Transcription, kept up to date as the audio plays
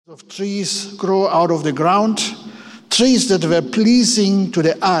of trees grow out of the ground, trees that were pleasing to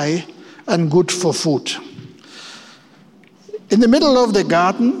the eye and good for food. In the middle of the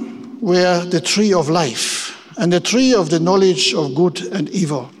garden were the tree of life and the tree of the knowledge of good and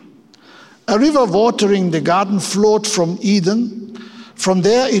evil. A river watering the garden flowed from Eden. From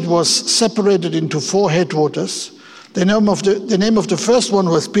there it was separated into 4 headwaters. The name of the first one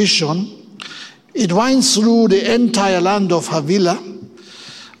was Pishon. It winds through the entire land of Havilah,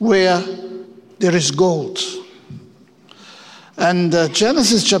 where there is gold. And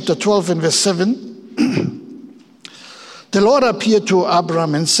Genesis chapter 12 and verse 7, the Lord appeared to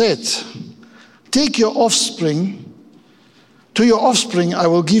Abram and said, "Take your offspring, to your offspring I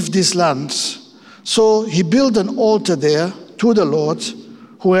will give this land." So he built an altar there to the Lord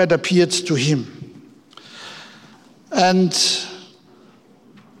who had appeared to him. And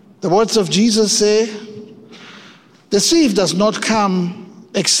the words of Jesus say, "The thief does not come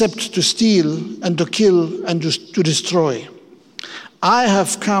except to steal and to kill and to destroy. I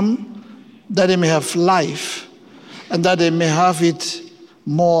have come that they may have life and that they may have it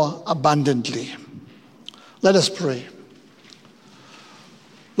more abundantly." Let us pray.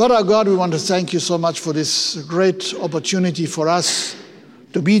 Lord our God, we want to thank you so much for this great opportunity for us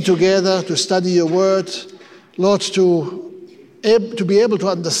to be together, to study your word. Lord, to be able to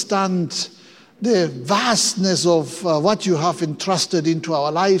understand the vastness of what you have entrusted into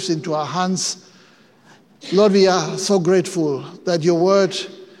our lives, into our hands. Lord, we are so grateful that your word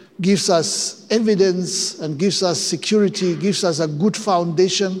gives us evidence and gives us security, gives us a good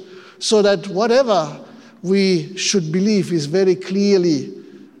foundation, so that whatever we should believe is very clearly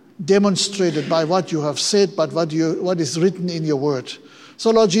demonstrated by what you have said, but what is written in your word.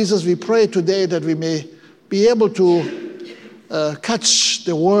 So, Lord Jesus, we pray today that we may be able to catch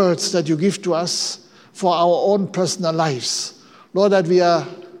the words that you give to us for our own personal lives. Lord, that we are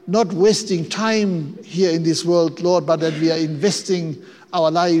not wasting time here in this world, Lord, but that we are investing our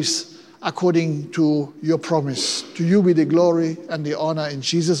lives according to your promise. To you be the glory and the honor in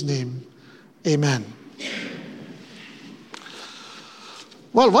Jesus' name. Amen.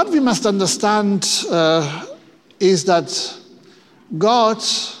 Well, what we must understand is that God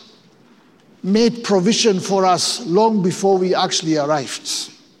made provision for us long before we actually arrived.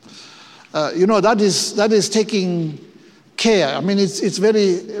 That is taking care. I mean, it's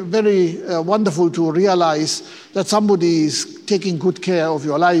very, very wonderful to realize that somebody is taking good care of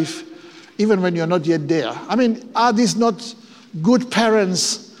your life, even when you're not yet there. I mean, are these not good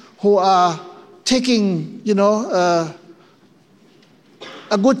parents who are taking,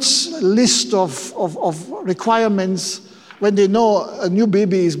 a good list of requirements when they know a new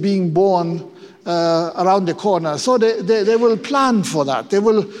baby is being born around the corner? So they will plan for that. They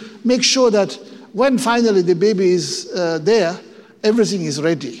will make sure that when finally the baby is there, everything is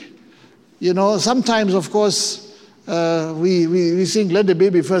ready. Sometimes, of course, we think, let the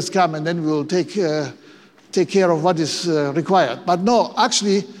baby first come and then we'll take care of what is required. But no,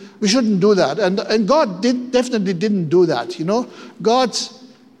 actually, we shouldn't do that. And God definitely didn't do that. God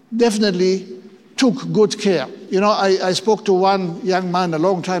definitely took good care. I spoke to one young man a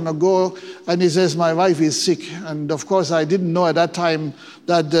long time ago, and he says, "My wife is sick." And of course, I didn't know at that time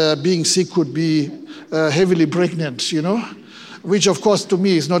that being sick could be heavily pregnant, which of course to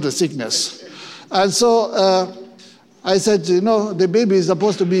me is not a sickness. And so I said, the baby is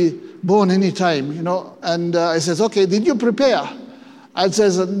supposed to be born anytime, and I says, "Okay, did you prepare?" I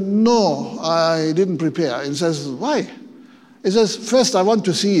says, "No, I didn't prepare." And he says, "Why?" He says, "First, I want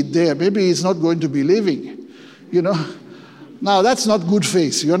to see it there. Maybe it's not going to be living, Now, that's not good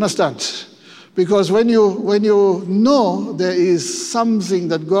faith, you understand? Because when you know there is something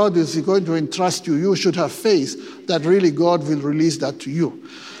that God is going to entrust you, you should have faith that really God will release that to you.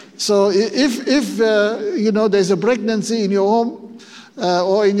 So if there's a pregnancy in your home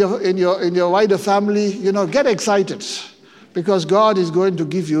or in your wider family, get excited, because God is going to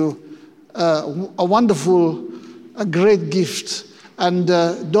give you a great gift. And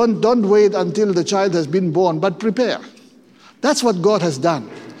don't wait until the child has been born, but prepare. That's what God has done.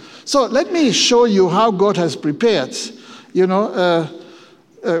 So let me show you how God has prepared. The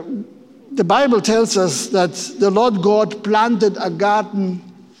Bible tells us that the Lord God planted a garden,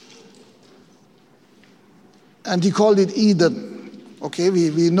 and he called it Eden. Okay,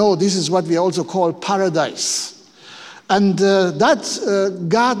 we know this is what we also call paradise. And that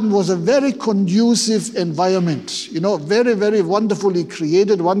garden was a very conducive environment, very, very wonderfully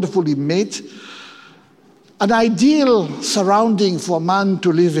created, wonderfully made. An ideal surrounding for man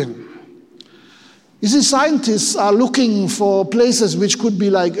to live in. You see, scientists are looking for places which could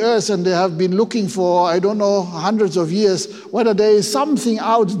be like Earth, and they have been looking for, I don't know, hundreds of years, whether there is something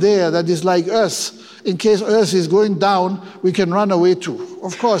out there that is like Earth. In case Earth is going down, we can run away to.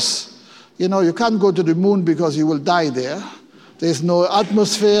 Of course, you can't go to the moon because you will die there. There's no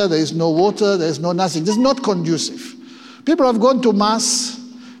atmosphere, there's no water, there's no nothing. It's not conducive. People have gone to Mars.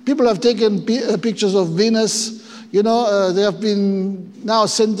 People have taken pictures of Venus. They have been now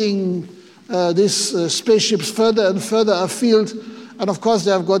sending these spaceships further and further afield. And of course,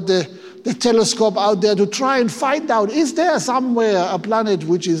 they have got the telescope out there to try and find out, is there somewhere a planet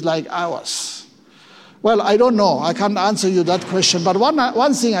which is like ours? Well, I don't know. I can't answer you that question. But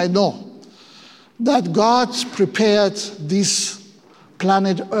one thing I know, that God prepared this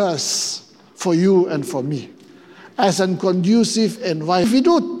planet Earth for you and for me as a conducive environment. If we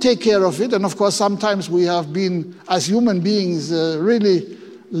do take care of it, and of course sometimes we have been, as human beings, really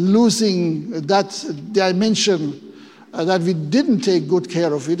losing that dimension that we didn't take good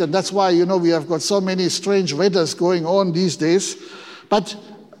care of it, and that's why, we have got so many strange weathers going on these days. But,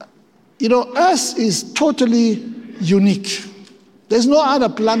 Earth is totally unique. There's no other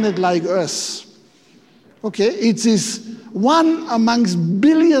planet like Earth. Okay, it is one amongst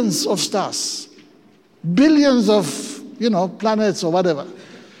billions of stars, billions of, planets or whatever.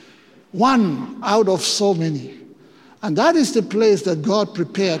 One out of so many. And that is the place that God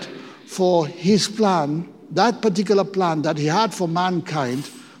prepared for his plan, that particular plan that he had for mankind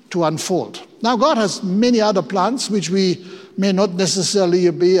to unfold. Now, God has many other plans which we may not necessarily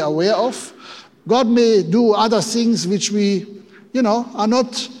be aware of. God may do other things which we, are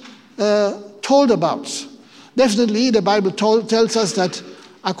not told about. Definitely, the Bible tells us that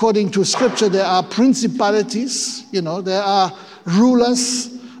according to Scripture, there are principalities, there are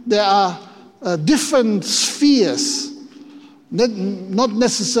rulers, there are different spheres, not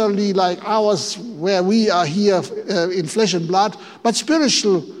necessarily like ours where we are here in flesh and blood, but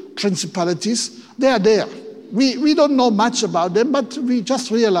spiritual principalities, they are there. We don't know much about them, but we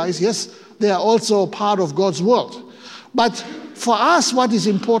just realize, yes, they are also part of God's world. But for us, what is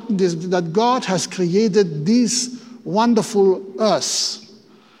important is that God has created this wonderful earth,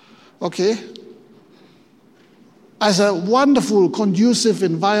 okay, as a wonderful, conducive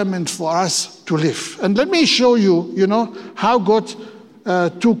environment for us to live. And let me show you, how God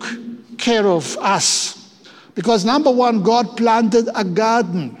took care of us. Because number one, God planted a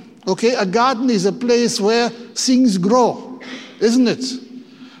garden, okay? A garden is a place where things grow, isn't it?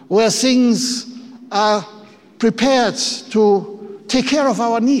 Where things are prepared to take care of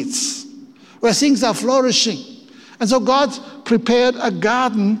our needs, where things are flourishing. And so God prepared a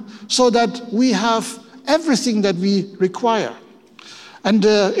garden so that we have everything that we require. And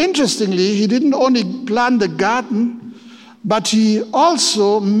interestingly, he didn't only plant the garden, but he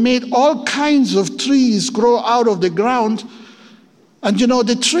also made all kinds of trees grow out of the ground. And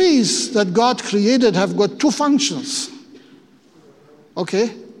the trees that God created have got two functions,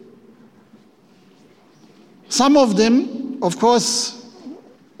 okay? Some of them, of course,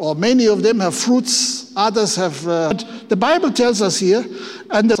 or many of them have fruits, others have... the Bible tells us here,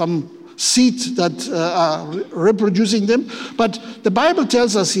 and there's some seed that are reproducing them, but the Bible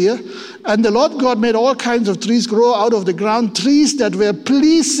tells us here, and the Lord God made all kinds of trees grow out of the ground, trees that were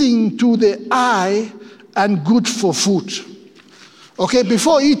pleasing to the eye and good for food. Okay,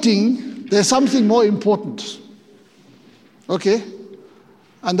 before eating, there's something more important. Okay?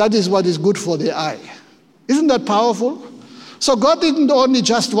 And that is what is good for the eye. Isn't that powerful? So God didn't only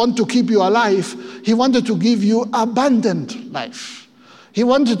just want to keep you alive, he wanted to give you abundant life. He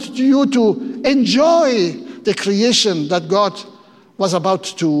wanted you to enjoy the creation that God was about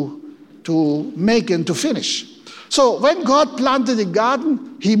to make and to finish. So when God planted a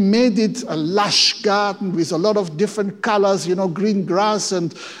garden, he made it a lush garden with a lot of different colors, green grass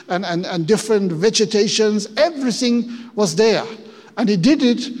and different vegetations. Everything was there. And he did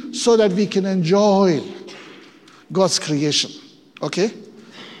it so that we can enjoy God's creation, okay?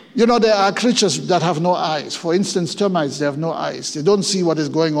 There are creatures that have no eyes. For instance, termites, they have no eyes. They don't see what is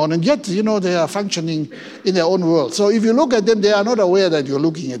going on. And yet, they are functioning in their own world. So if you look at them, they are not aware that you're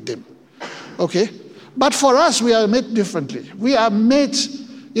looking at them, okay? But for us, we are made differently. We are made,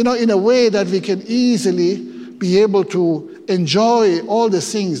 in a way that we can easily be able to enjoy all the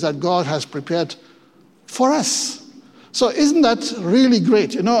things that God has prepared for us. So isn't that really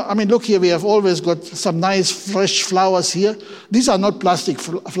great? Look here, we have always got some nice fresh flowers here. These are not plastic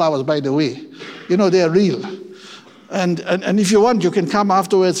flowers, by the way. They are real. And if you want, you can come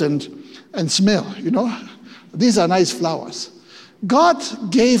afterwards and smell, These are nice flowers. God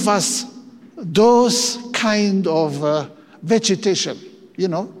gave us those kind of vegetation,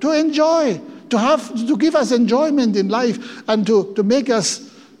 to enjoy to give us enjoyment in life and to make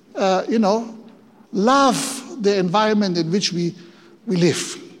us, love the environment in which we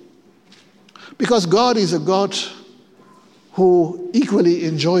live. Because God is a God who equally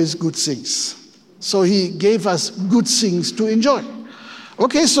enjoys good things. So he gave us good things to enjoy.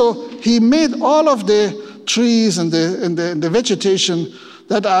 Okay, so he made all of the trees and the vegetation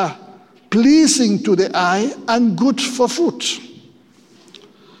that are pleasing to the eye and good for food.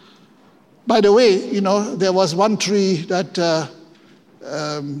 By the way, there was one tree that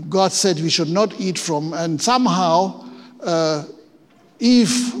God said we should not eat from, and somehow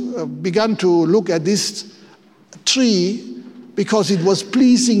Eve began to look at this tree because it was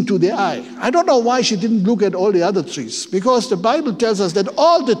pleasing to the eye. I don't know why she didn't look at all the other trees, because the Bible tells us that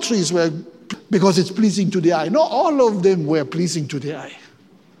all the trees were because it's pleasing to the eye. Not all of them were pleasing to the eye.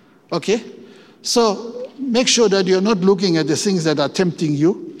 Okay? So make sure that you're not looking at the things that are tempting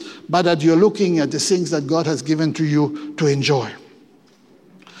you, but that you're looking at the things that God has given to you to enjoy.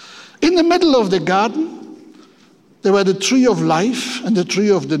 In the middle of the garden, there were the tree of life and the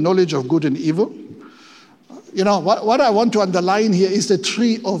tree of the knowledge of good and evil. What I want to underline here is the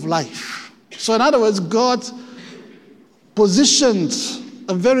tree of life. So in other words, God positioned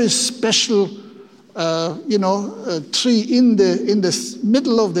a very special tree in the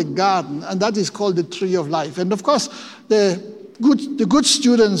middle of the garden, and that is called the tree of life. And of course, the good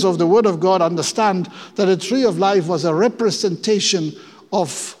students of the Word of God understand that the tree of life was a representation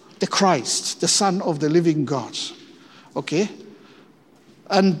of the Christ, the Son of the living God. Okay?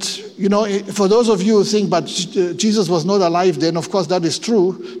 And, for those of you who think, but Jesus was not alive then, of course that is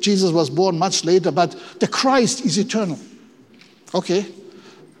true. Jesus was born much later, but the Christ is eternal. Okay?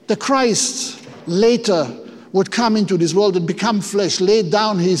 The Christ later would come into this world and become flesh, lay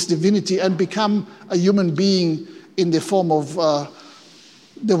down his divinity and become a human being in the form of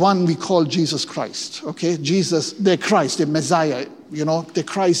the one we call Jesus Christ. Okay? Jesus, the Christ, the Messiah, the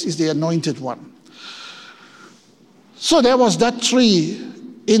Christ is the anointed one. So there was that tree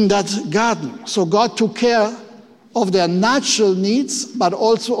in that garden. So God took care of their natural needs, but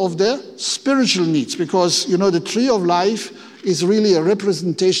also of their spiritual needs, because, the tree of life is really a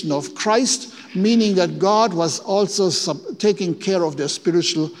representation of Christ, meaning that God was also taking care of their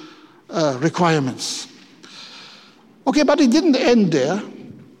spiritual requirements. Okay, but it didn't end there.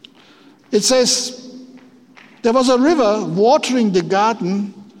 It says, there was a river watering the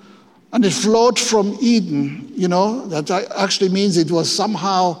garden, and it flowed from Eden. That actually means it was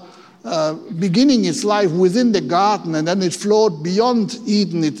somehow beginning its life within the garden, and then it flowed beyond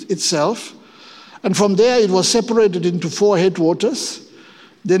Eden itself. And from there it was separated into 4 headwaters.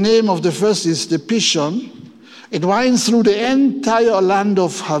 The name of the first is the Pishon. It winds through the entire land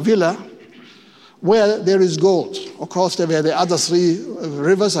of Havilah, where there is gold. Of course, there were the other 3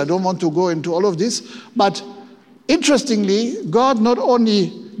 rivers. I don't want to go into all of this. But interestingly, God not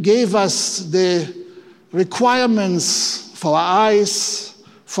only gave us the requirements for our eyes,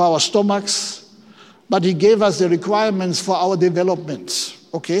 for our stomachs, but he gave us the requirements for our development.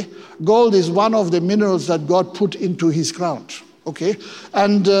 Okay? Gold is one of the minerals that God put into his ground. Okay?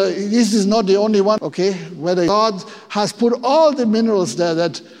 And this is not the only one. Okay? Whether God has put all the minerals there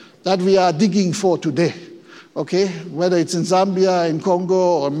that we are digging for today. Okay? Whether it's in Zambia, in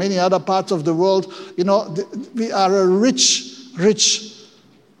Congo, or many other parts of the world, we are a rich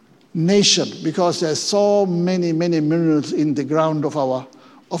nation, because there's so many minerals in the ground of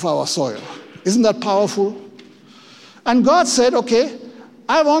our soil. Isn't that powerful? And God said, okay,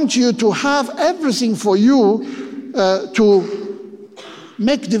 I want you to have everything for you to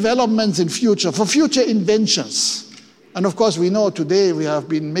make developments in future, for future inventions. And of course, we know today we have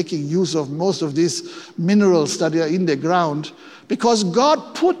been making use of most of these minerals that are in the ground because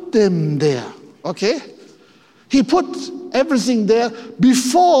God put them there, okay? He put everything there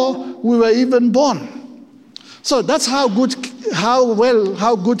before we were even born. So that's how God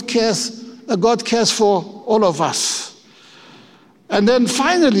cares for all of us. And then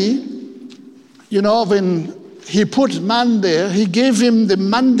finally, when he put man there, he gave him the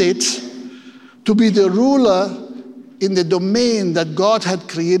mandate to be the ruler in the domain that God had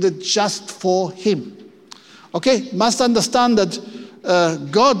created just for him. Okay, must understand that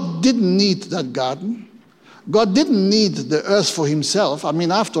God didn't need that garden. God didn't need the earth for himself. I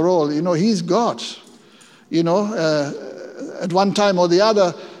mean, after all, he's God. At one time or the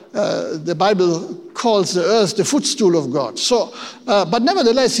other, the Bible calls the earth the footstool of God. So, but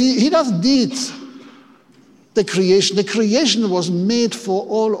nevertheless, he doesn't need the creation. The creation was made for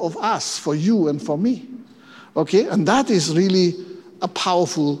all of us, for you and for me. Okay, and that is really a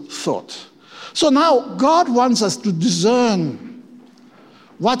powerful thought. So now God wants us to discern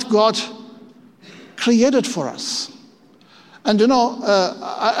what God created for us. And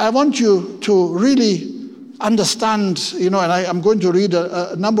I want you to really understand, and I'm going to read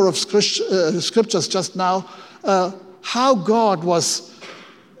a number of scriptures just now, how God was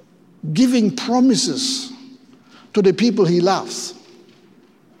giving promises to the people he loves.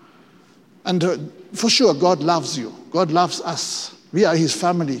 And for sure, God loves you. God loves us. We are his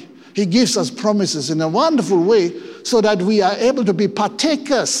family. He gives us promises in a wonderful way so that we are able to be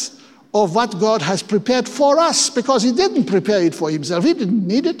partakers of what God has prepared for us, because he didn't prepare it for himself. He didn't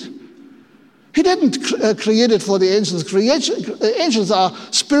need it. He didn't create it for the angels. Angels are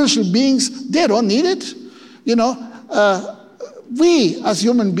spiritual beings. They don't need it. We as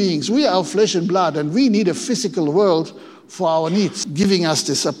human beings, we are flesh and blood, and we need a physical world for our needs, giving us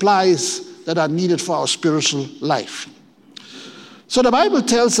the supplies that are needed for our spiritual life. So the Bible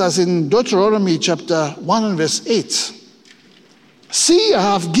tells us in Deuteronomy chapter 1 and verse 8, "See, I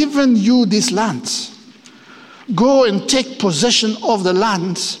have given you this land. Go and take possession of the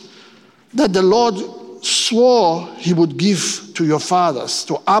land that the Lord swore he would give to your fathers,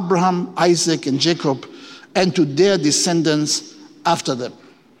 to Abraham, Isaac, and Jacob, and to their descendants after them."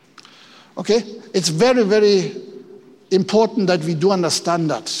 Okay? It's very, very important that we do understand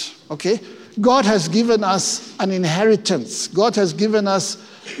that. Okay? God has given us an inheritance. God has given us,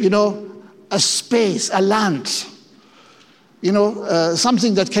 a space, a land,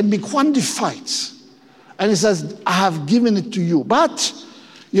 something that can be quantified. And he says, "I have given it to you. But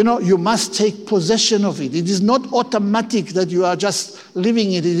you must take possession of it. It is not automatic that you are just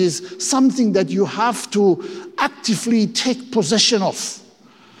living it. It is something that you have to actively take possession of."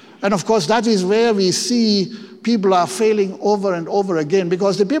 And of course, that is where we see people are failing over and over again,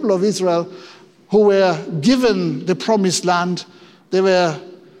 because the people of Israel who were given the promised land, they were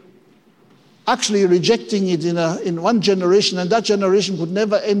actually rejecting it in one generation, and that generation could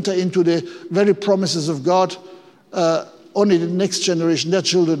never enter into the very promises of God. Only the next generation, their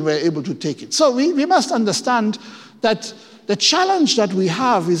children, were able to take it. So we must understand that the challenge that we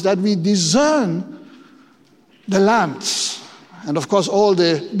have is that we discern the land. And of course, all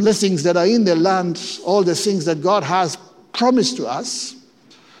the blessings that are in the land, all the things that God has promised to us,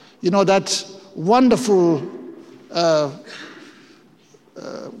 that wonderful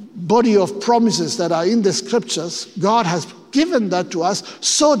body of promises that are in the scriptures, God has given that to us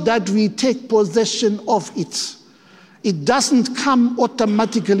so that we take possession of it. It doesn't come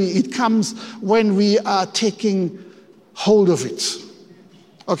automatically. It comes when we are taking hold of it.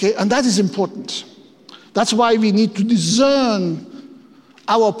 Okay, and that is important. That's why we need to discern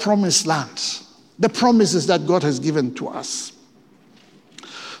our promised land, the promises that God has given to us.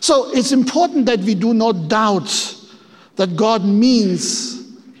 So it's important that we do not doubt that God means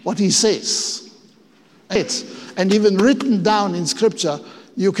what he says. And even written down in scripture,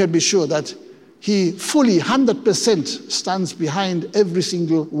 you can be sure that he fully, 100% stands behind every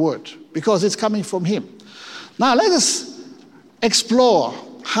single word, because it's coming from him. Now let us explore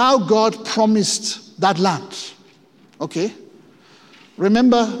how God promised that land. Okay?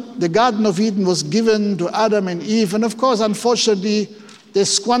 Remember, the Garden of Eden was given to Adam and Eve, and of course, unfortunately, they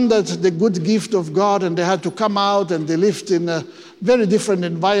squandered the good gift of God, and they had to come out, and they lived in a very different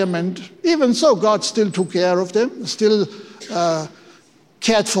environment. Even so, God still took care of them, still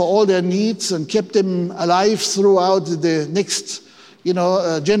cared for all their needs, and kept them alive throughout the next,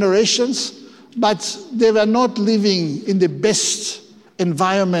 generations. But they were not living in the best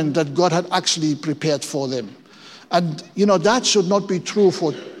environment that God had actually prepared for them. And, that should not be true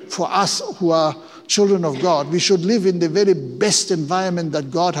for us who are children of God. We should live in the very best environment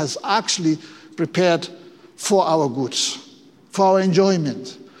that God has actually prepared for our goods, for our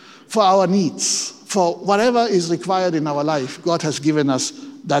enjoyment, for our needs, for whatever is required in our life. God has given us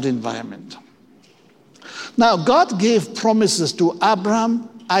that environment. Now, God gave promises to Abram,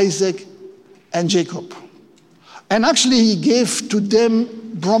 Isaac, and Jacob. And actually, he gave to them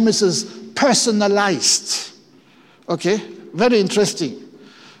promises personalized. Okay? Very interesting.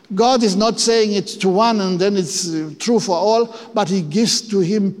 God is not saying it's to one and then it's true for all, but he gives to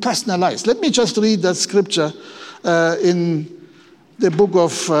him personalized. Let me just read that scripture in the book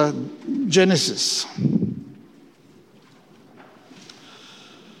of Genesis.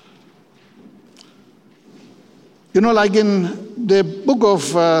 Like in the book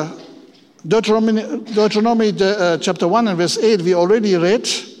of Deuteronomy chapter 1 and verse 8, we already read,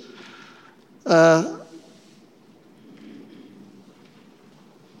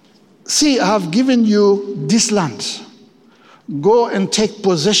 "See, I have given you this land. Go and take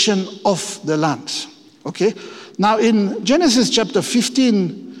possession of the land." Okay? Now in Genesis chapter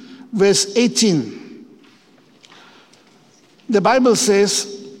 15, verse 18, the Bible says,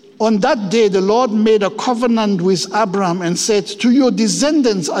 On that day, the Lord made a covenant with Abram and said, to your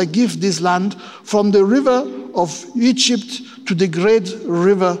descendants I give this land, from the river of Egypt to the great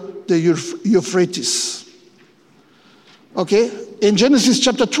river, the Euphrates. Okay, in Genesis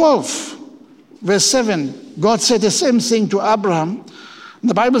chapter 12, verse 7, God said the same thing to Abraham.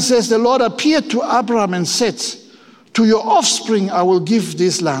 The Bible says, the Lord appeared to Abraham and said, to your offspring I will give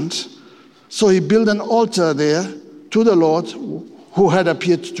this land. So he built an altar there to the Lord who had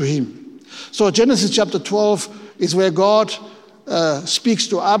appeared to him. So Genesis chapter 12 is where God speaks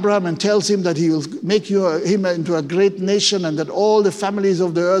to Abraham and tells him that he will make him into a great nation, and that all the families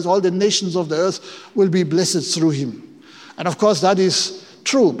of the earth, all the nations of the earth will be blessed through him. And of course that is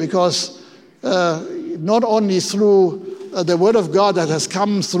true, because not only through the word of God that has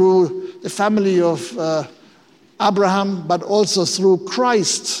come through the family of Abraham, but also through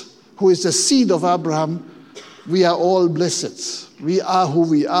Christ, who is the seed of Abraham, we are all blessed. We are who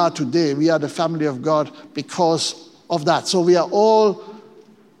we are today. We are the family of God because of that. So we are all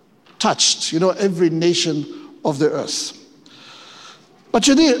touched, every nation of the earth. But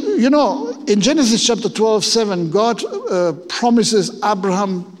in Genesis chapter 12:7, God promises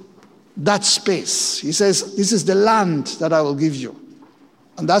Abraham that space. He says, this is the land that I will give you.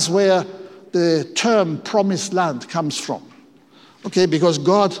 And that's where the term promised land comes from. Okay, because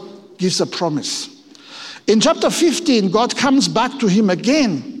God gives a promise. In chapter 15, God comes back to him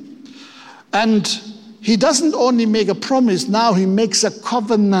again. And he doesn't only make a promise, now he makes a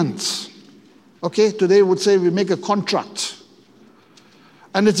covenant. Okay, today we would say we make a contract.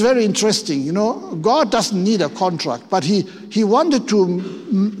 And it's very interesting, God doesn't need a contract, but he wanted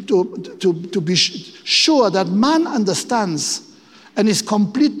to be sure that man understands and is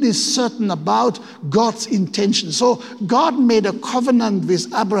completely certain about God's intention. So God made a covenant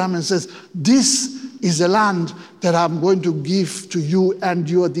with Abraham and says, this is the land that I'm going to give to you and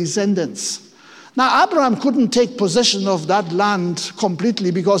your descendants. Now, Abraham couldn't take possession of that land completely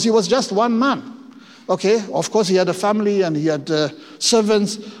because he was just one man. Okay, of course he had a family and he had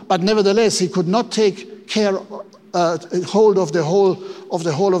servants, but nevertheless he could not take hold of the whole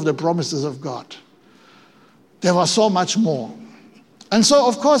of the promises of God. There was so much more. And so,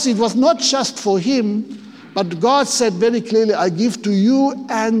 of course, it was not just for him, but God said very clearly, I give to you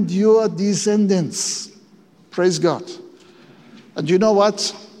and your descendants. Praise God. And you know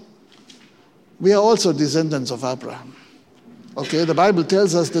what? We are also descendants of Abraham. Okay, the Bible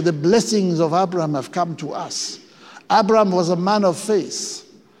tells us that the blessings of Abraham have come to us. Abraham was a man of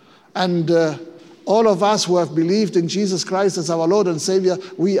faith. And all of us who have believed in Jesus Christ as our Lord and Savior,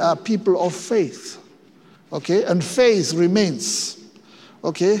 we are people of faith. Okay, and faith remains.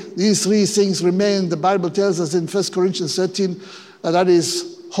 Okay, these three things remain. The Bible tells us in 1 Corinthians 13, that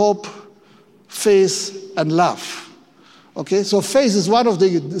is hope, faith, and love. Okay, so faith is one of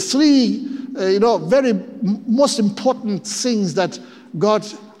the three, very most important things that God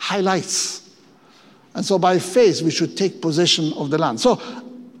highlights. And so by faith, we should take possession of the land. So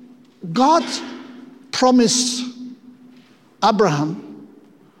God promised Abraham,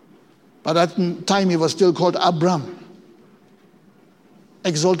 but at the time he was still called Abram,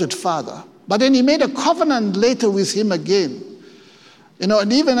 exalted father. But then he made a covenant later with him again.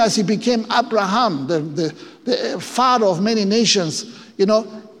 And even as he became Abraham, the father of many nations,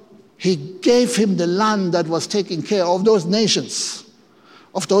 he gave him the land that was taking care of those nations,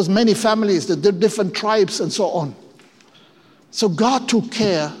 of those many families, the different tribes and so on. So God took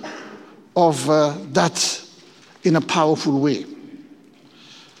care of that in a powerful way.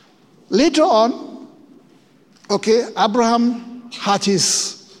 Later on, Abraham had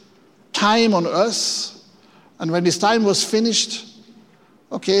his time on earth, and when his time was finished,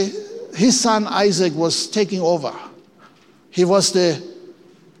 his son Isaac was taking over. He was the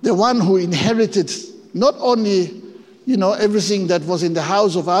one who inherited not only, everything that was in the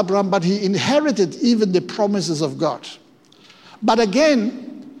house of Abraham, but he inherited even the promises of God. But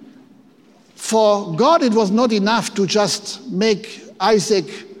again, for God, it was not enough to just make Isaac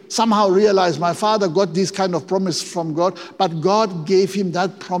somehow realize my father got this kind of promise from God, but God gave him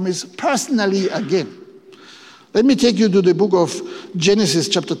that promise personally again. Let me take you to the book of Genesis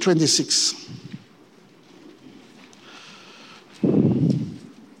chapter 26.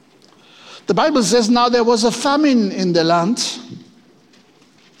 The Bible says, now there was a famine in the land.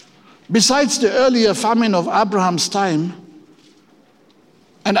 Besides the earlier famine of Abraham's time,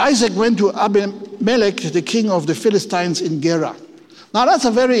 and Isaac went to Abimelech, the king of the Philistines in Gerar. Now that's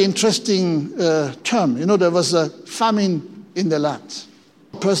a very interesting term. There was a famine in the land.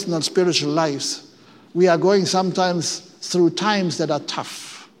 Personal spiritual lives. We are going sometimes through times that are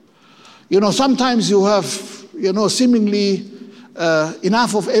tough. Sometimes you have, seemingly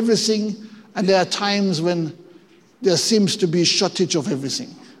enough of everything, and there are times when there seems to be shortage of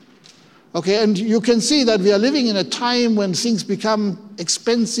everything. Okay, and you can see that we are living in a time when things become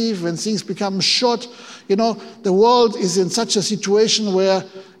expensive, when things become short. The world is in such a situation where,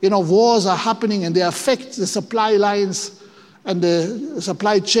 wars are happening and they affect the supply lines and the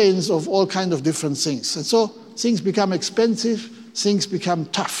supply chains of all kinds of different things. And so things become expensive, things become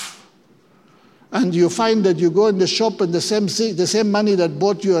tough. And you find that you go in the shop and the same money that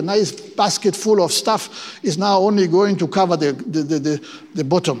bought you a nice basket full of stuff is now only going to cover the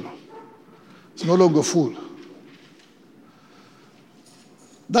bottom. It's no longer full.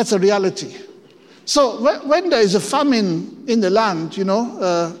 That's a reality. So when there is a famine in the land,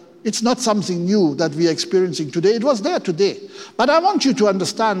 it's not something new that we are experiencing today. It was there today. But I want you to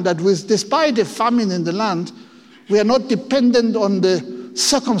understand that despite the famine in the land, we are not dependent on the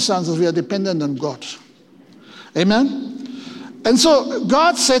circumstances, we are dependent on God. Amen? And so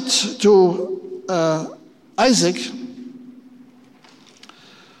God said to Isaac,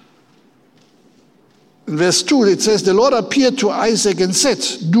 in verse 2, it says, the Lord appeared to Isaac and said,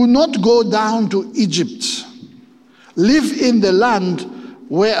 do not go down to Egypt. Live in the land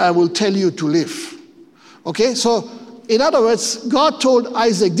where I will tell you to live. Okay, so in other words, God told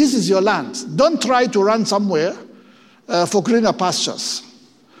Isaac, this is your land. Don't try to run somewhere for greener pastures.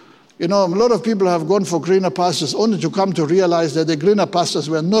 A lot of people have gone for greener pastures only to come to realize that the greener pastures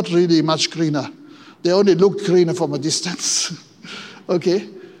were not really much greener. They only looked greener from a distance. Okay?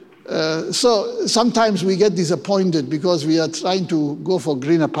 So sometimes we get disappointed because we are trying to go for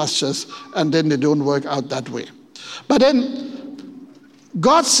greener pastures and then they don't work out that way. But then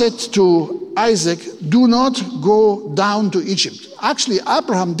God said to Isaac, do not go down to Egypt. Actually,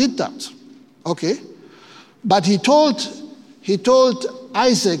 Abraham did that. Okay? But he told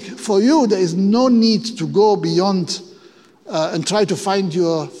Isaac, for you there is no need to go beyond and try to find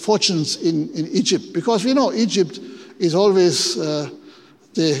your fortunes in Egypt. Because we know Egypt is always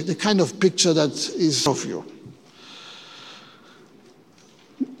the kind of picture that is of you.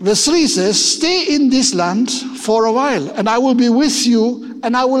 Verse 3 says, stay in this land for a while, and I will be with you,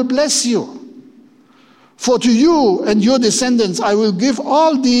 and I will bless you. For to you and your descendants I will give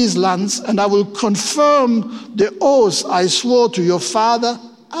all these lands, and I will confirm the oath I swore to your father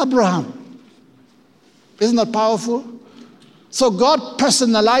Abraham. Isn't that powerful? So God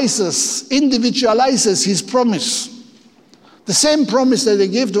personalizes, individualizes his promise. The same promise that he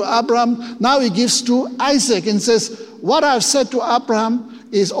gave to Abraham, now he gives to Isaac and says, what I've said to Abraham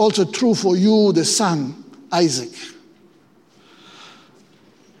is also true for you, the son, Isaac.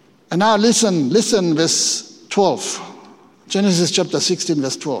 And now listen, verse 12. Genesis chapter 16,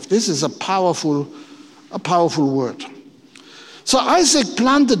 verse 12. This is a powerful word. So Isaac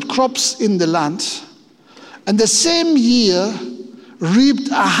planted crops in the land, and the same year reaped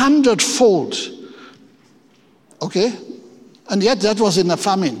 100-fold. Okay? And yet that was in a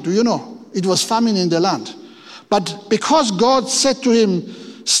famine. Do you know? It was famine in the land. But because God said to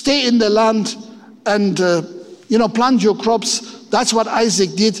him, stay in the land and, plant your crops, that's what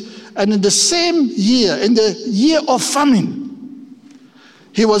Isaac did. And in the same year, in the year of famine,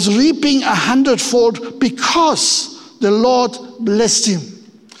 he was reaping 100-fold because the Lord blessed him.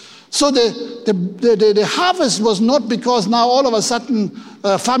 So the harvest was not because now all of a sudden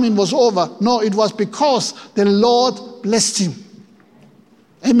famine was over. No, it was because the Lord blessed him.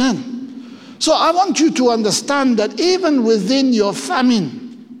 Amen. So I want you to understand that even within your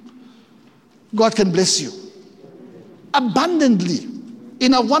famine, God can bless you abundantly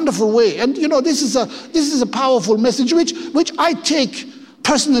in a wonderful way. And this is a powerful message which I take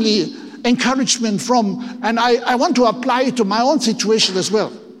personally encouragement from, and I want to apply it to my own situation as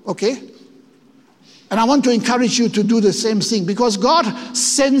well. Okay? And I want to encourage you to do the same thing, because God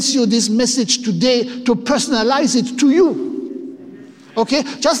sends you this message today to personalize it to you. Okay?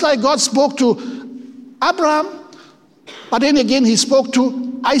 Just like God spoke to Abraham, but then again he spoke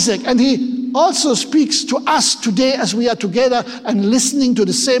to Isaac. And he also speaks to us today as we are together and listening to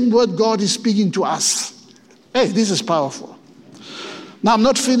the same word God is speaking to us. Hey, this is powerful. Now I'm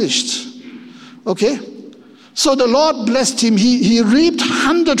not finished. Okay? So the Lord blessed him. He reaped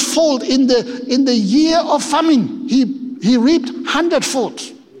 100-fold in the year of famine. He reaped 100-fold.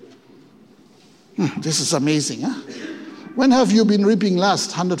 This is amazing, huh? When have you been reaping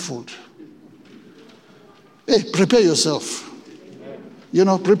last 100-fold? Hey, prepare yourself.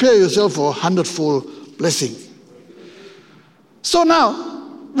 Prepare yourself for 100-fold blessing. So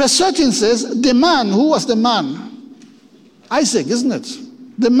now, verse 13 says, the man, who was the man? Isaac, isn't it?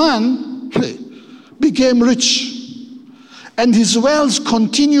 The man became rich and his wells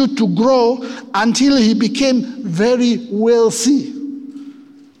continued to grow until he became very wealthy.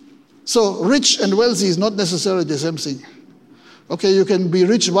 So rich and wealthy is not necessarily the same thing. Okay, you can be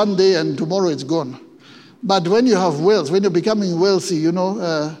rich one day and tomorrow it's gone. But when you have wealth, when you're becoming wealthy, you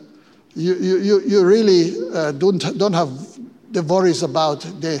really don't have the worries about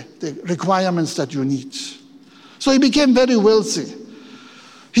the requirements that you need. So he became very wealthy.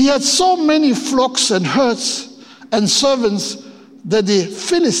 He had so many flocks and herds and servants that the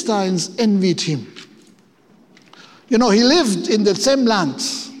Philistines envied him. He lived in the same land.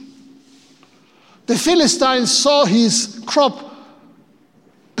 The Philistines saw his crop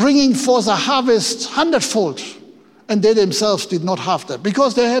bringing forth a harvest 100-fold, and they themselves did not have that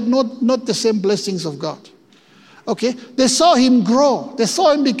because they had not the same blessings of God. Okay, they saw him grow. They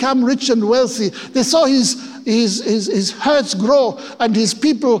saw him become rich and wealthy. They saw his herds grow and his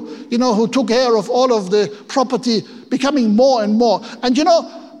people, who took care of all of the property becoming more and more. And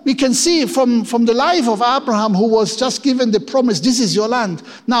we can see from the life of Abraham, who was just given the promise, this is your land.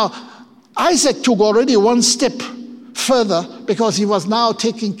 Now, Isaac took already one step further because he was now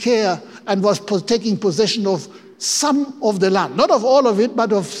taking care and was taking possession of some of the land. Not of all of it,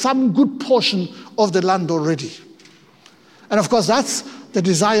 but of some good portion of the land already. And of course, that's the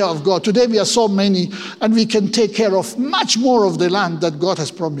desire of God. Today we are so many, and we can take care of much more of the land that God has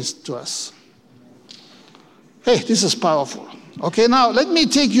promised to us. Hey, this is powerful. Okay, now let me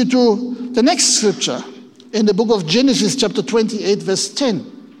take you to the next scripture in the book of Genesis chapter 28, verse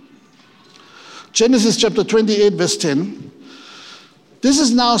 10. Genesis chapter 28, verse 10. This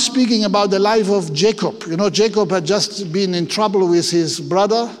is now speaking about the life of Jacob. Jacob had just been in trouble with his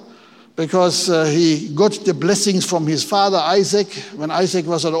brother because he got the blessings from his father Isaac when Isaac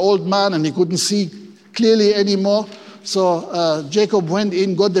was an old man and he couldn't see clearly anymore. So Jacob went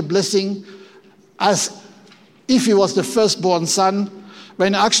in, got the blessing as if he was the firstborn son,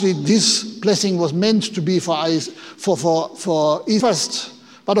 when actually this blessing was meant to be for first.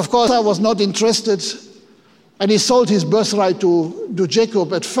 But of course, I was not interested, and he sold his birthright to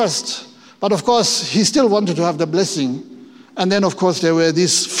Jacob at first. But of course, he still wanted to have the blessing. And then, of course, there were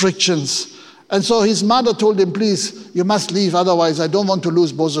these frictions. And so his mother told him, please, you must leave, otherwise I don't want to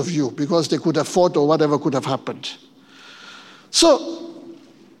lose both of you, because they could have fought or whatever could have happened. So,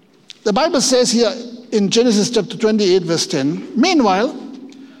 the Bible says here in Genesis chapter 28, verse 10, meanwhile,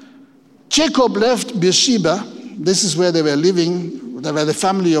 Jacob left Beersheba, this is where they were living, where the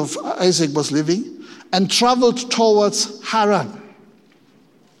family of Isaac was living, and traveled towards Haran.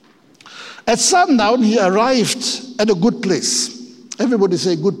 At sundown, he arrived at a good place. Everybody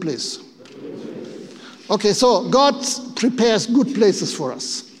say good place. Okay, so God prepares good places for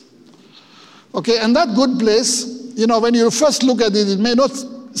us. Okay, and that good place, when you first look at it, it may not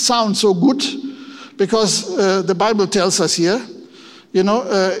sound so good, because the Bible tells us here,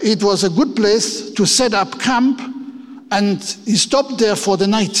 it was a good place to set up camp, and he stopped there for the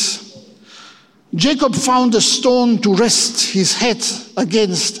night. Jacob found a stone to rest his head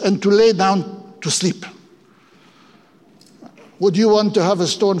against and to lay down to sleep. Would you want to have a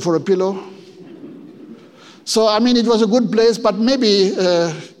stone for a pillow? So, it was a good place, but maybe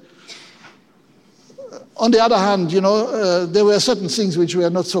on the other hand, there were certain things which were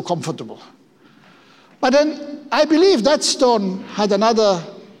not so comfortable. But then I believe that stone had another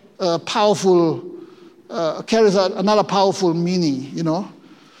carries another powerful meaning,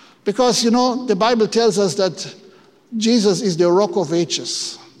 because, the Bible tells us that Jesus is the rock of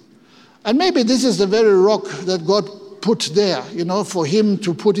ages. And maybe this is the very rock that God put there, for him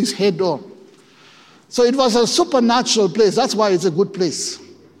to put his head on. So it was a supernatural place. That's why it's a good place.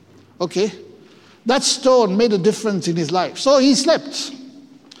 Okay? That stone made a difference in his life. So he slept.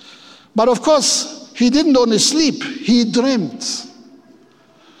 But of course, he didn't only sleep, he dreamed.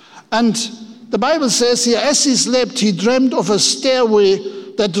 And the Bible says here, as he slept, he dreamed of a stairway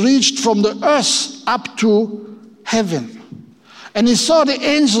that reached from the earth up to heaven. And he saw the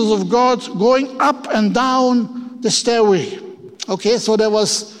angels of God going up and down the stairway. Okay, so there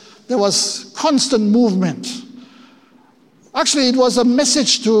was constant movement. Actually, it was a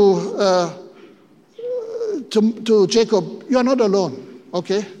message to Jacob, you are not alone,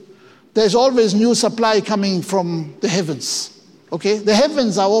 okay? There's always new supply coming from the heavens, okay? The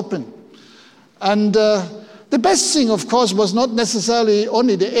heavens are open. And the best thing, of course, was not necessarily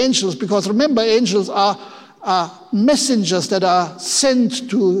only the angels, because remember, angels are messengers that are sent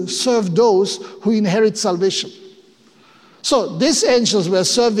to serve those who inherit salvation. So these angels were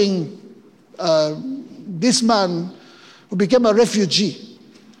serving this man who became a refugee,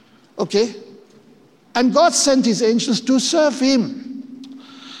 okay? And God sent his angels to serve him.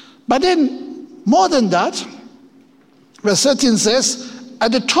 But then, more than that, Verse 13 says,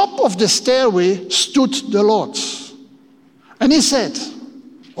 at the top of the stairway stood the Lord. And he said,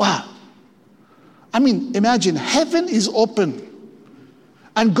 wow. I mean, imagine, heaven is open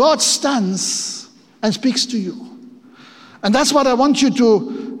and God stands and speaks to you. And that's what I want you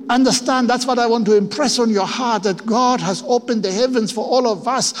to understand. That's what I want to impress on your heart, that God has opened the heavens for all of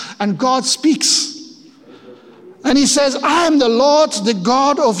us and God speaks. And he says, I am the Lord, the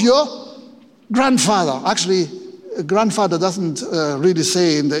God of your grandfather. Actually, grandfather doesn't really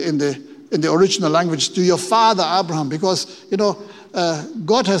say in the original language, to your father Abram, because,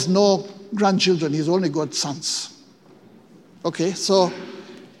 God has no grandchildren. He's only got sons. Okay, so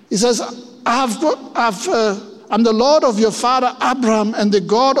he says, I'm the Lord of your father Abram and the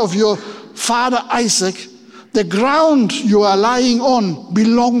God of your father Isaac. The ground you are lying on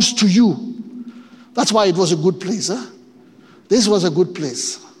belongs to you. That's why it was a good place. This was a good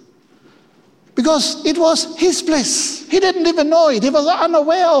place. Because it was his place. He didn't even know it. He was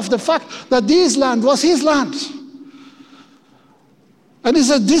unaware of the fact that this land was his land. And he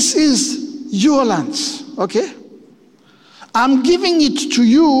said, this is your land. Okay? I'm giving it to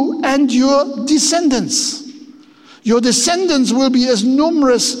you and your descendants. Your descendants will be as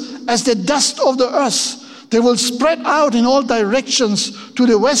numerous as the dust of the earth. They will spread out in all directions, to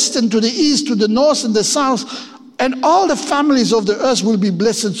the west and to the east, to the north and the south. And all the families of the earth will be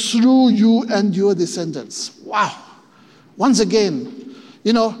blessed through you and your descendants. Wow. Once again,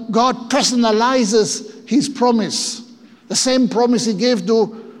 God personalizes his promise. The same promise he gave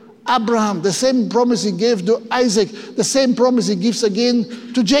to Abraham, the same promise he gave to Isaac, the same promise he gives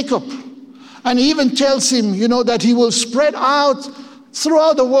again to Jacob. And he even tells him, that he will spread out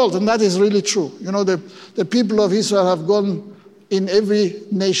throughout the world. And that is really true. The people of Israel have gone in every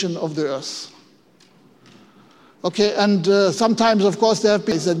nation of the earth. Okay, and sometimes, of course, there have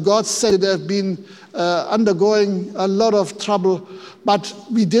been that God said they have been undergoing a lot of trouble, but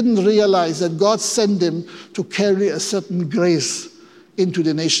we didn't realize that God sent them to carry a certain grace into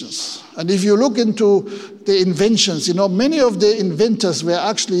the nations. And if you look into the inventions, many of the inventors were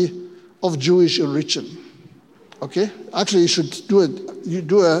actually of Jewish origin. Okay, actually, you should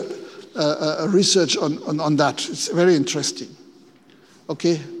do a research on that. It's very interesting.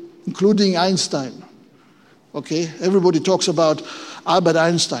 Okay, including Einstein. Okay, everybody talks about Albert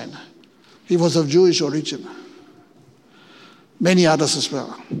Einstein. He was of Jewish origin. Many others as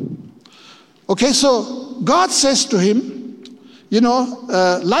well. Okay, so God says to him,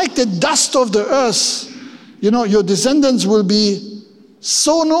 like the dust of the earth, your descendants will be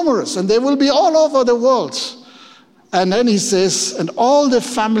so numerous and they will be all over the world. And then he says, and all the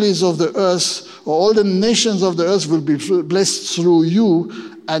families of the earth, or all the nations of the earth will be blessed through you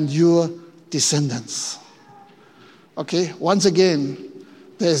and your descendants. Okay, once again,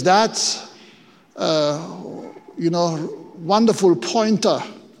 there's that, wonderful pointer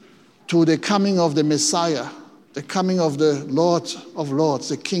to the coming of the Messiah, the coming of the Lord of Lords,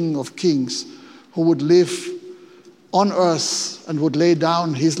 the King of Kings, who would live on earth and would lay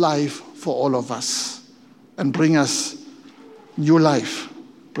down his life for all of us and bring us new life,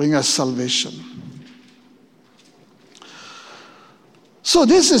 bring us salvation. So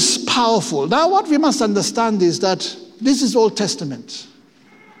this is powerful. Now what we must understand is that this is Old Testament.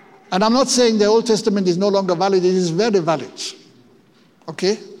 And I'm not saying the Old Testament is no longer valid. It is very valid.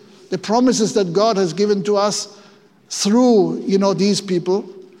 Okay? The promises that God has given to us through, these people,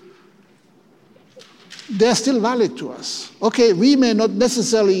 they're still valid to us. Okay, we may not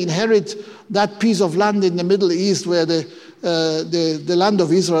necessarily inherit that piece of land in the Middle East where the land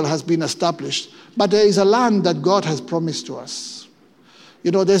of Israel has been established. But there is a land that God has promised to us.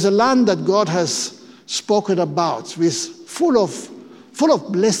 There's a land that God has spoken about, with full of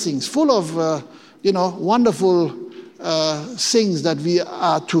blessings, full of wonderful things that we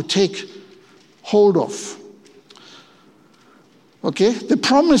are to take hold of. Okay, the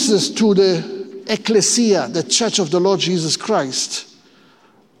promises to the ecclesia, the church of the Lord Jesus Christ,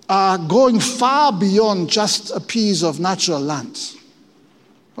 are going far beyond just a piece of natural land.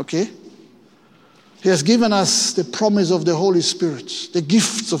 Okay? He has given us the promise of the Holy Spirit, the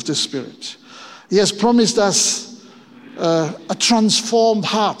gifts of the Spirit. He has promised us a transformed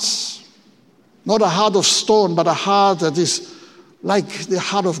heart. Not a heart of stone, but a heart that is like the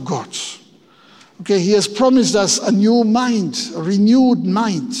heart of God. Okay, he has promised us a new mind, a renewed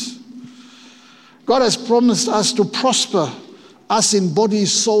mind. God has promised us to prosper us in body,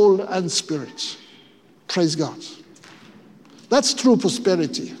 soul, and spirit. Praise God. That's true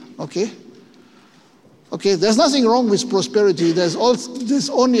prosperity, okay? Okay, there's nothing wrong with prosperity. There's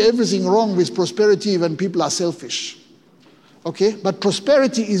only everything wrong with prosperity when people are selfish. Okay? But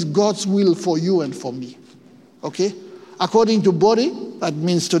prosperity is God's will for you and for me. Okay? According to body, that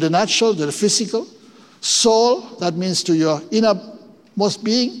means to the natural, to the physical. Soul, that means to your innermost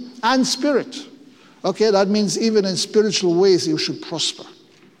being. And spirit. Okay, that means even in spiritual ways you should prosper.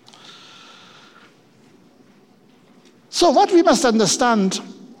 So what we must understand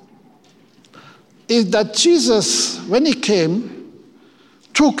is that Jesus, when he came,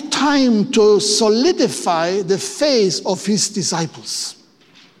 took time to solidify the faith of his disciples.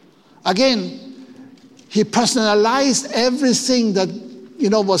 Again, he personalized everything that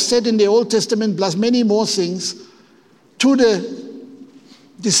was said in the Old Testament, plus many more things, to the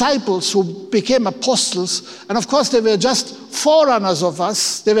disciples who became apostles. And of course, they were just forerunners of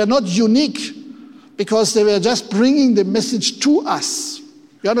us. They were not unique because they were just bringing the message to us.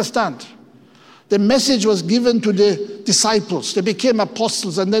 You understand? The message was given to the disciples. They became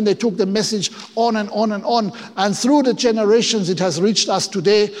apostles, and then they took the message on and on and on. And through the generations, it has reached us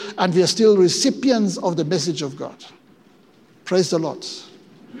today, and we are still recipients of the message of God. Praise the Lord.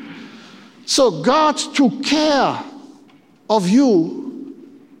 So God took care of you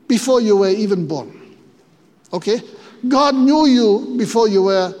before you were even born. Okay? God knew you before you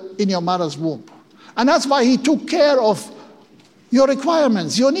were in your mother's womb. And that's why he took care of your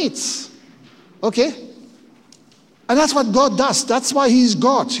requirements, your needs. Okay? And that's what God does. That's why he's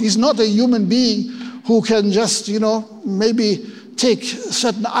God. He's not a human being who can just, maybe take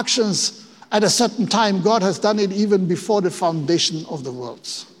certain actions at a certain time. God has done it even before the foundation of the world.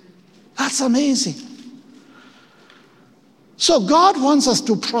 That's amazing. So God wants us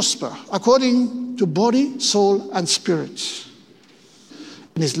to prosper according to body, soul, and spirit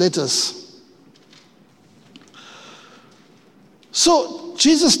in his letters. So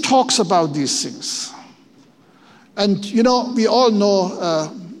Jesus talks about these things. And, we all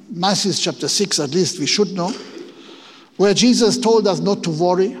know Matthew chapter 6, at least we should know, where Jesus told us not to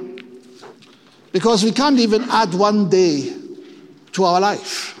worry, because we can't even add one day to our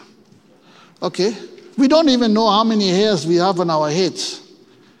life. Okay? We don't even know how many hairs we have on our heads.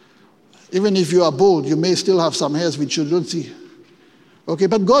 Even if you are bald, you may still have some hairs which you don't see. Okay,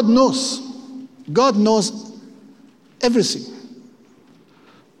 but God knows. God knows everything.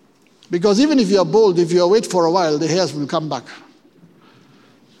 Because even if you are bald, if you wait for a while, the hairs will come back.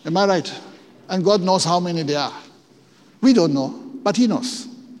 Am I right? And God knows how many there are. We don't know, but he knows.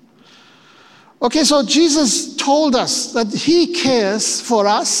 Okay, so Jesus told us that he cares for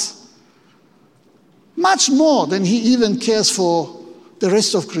us much more than he even cares for the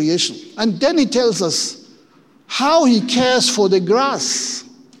rest of creation. And then he tells us how he cares for the grass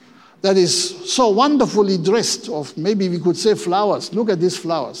that is so wonderfully dressed, or maybe we could say flowers. Look at these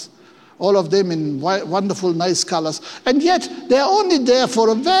flowers. All of them in wonderful, nice colors. And yet, they're only there for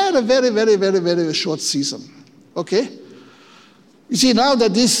a very, very, very, very, very short season. Okay? You see, now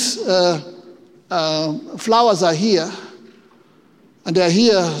that these flowers are here, and they're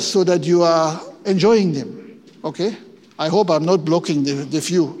here so that you are enjoying them, okay? I hope I'm not blocking the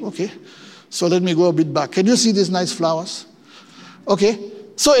view, okay? So let me go a bit back. Can you see these nice flowers? Okay,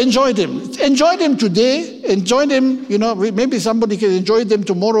 so enjoy them. Enjoy them today. Enjoy them, maybe somebody can enjoy them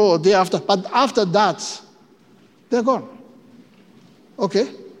tomorrow or day after. But after that, they're gone. Okay?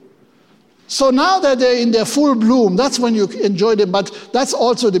 So now that they're in their full bloom, that's when you enjoy them. But that's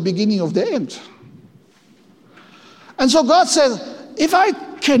also the beginning of the end. And so God says, if I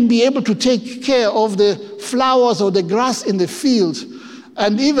can be able to take care of the flowers or the grass in the field,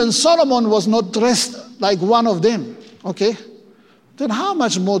 and even Solomon was not dressed like one of them, okay, then how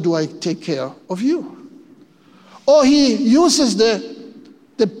much more do I take care of you? Or he uses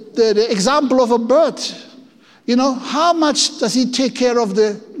the example of a bird. How much does he take care of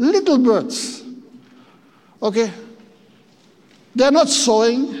the little birds? Okay? They're not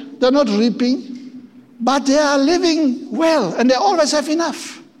sowing, they're not reaping, but they are living well, and they always have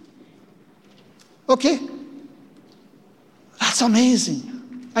enough. Okay? That's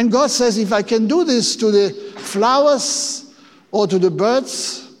amazing. And God says, if I can do this to the flowers, or to the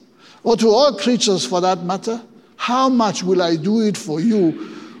birds, or to all creatures for that matter, how much will I do it for you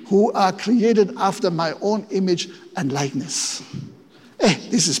who are created after my own image and likeness?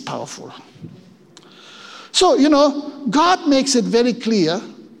 This is powerful. So, God makes it very clear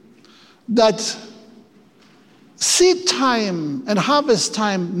that seed time and harvest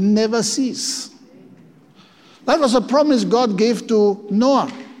time never cease. That was a promise God gave to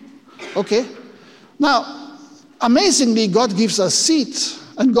Noah. Okay? Now, amazingly, God gives us seed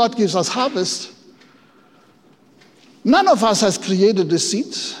and God gives us harvest. None of us has created the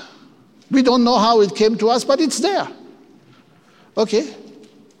seed. We don't know how it came to us, but it's there. Okay?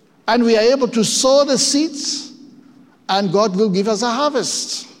 And we are able to sow the seeds, and God will give us a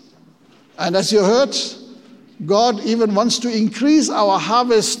harvest. And as you heard, God even wants to increase our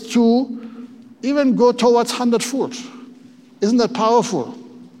harvest to even go towards 100-fold. Isn't that powerful?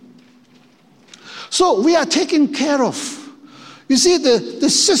 So we are taken care of. You see, the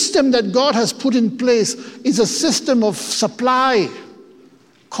system that God has put in place is a system of supply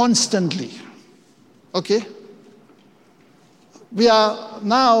constantly. Okay? We are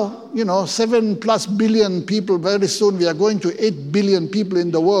now, 7+ billion people. Very soon we are going to 8 billion people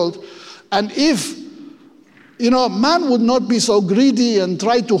in the world. And if, man would not be so greedy and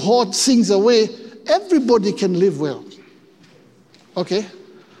try to hoard things away, everybody can live well. Okay?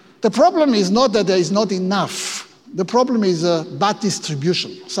 The problem is not that there is not enough. The problem is bad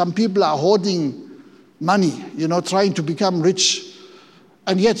distribution. Some people are hoarding money, trying to become rich.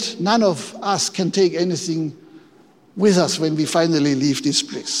 And yet none of us can take anything with us when we finally leave this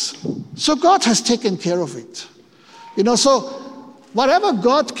place. So God has taken care of it. So whatever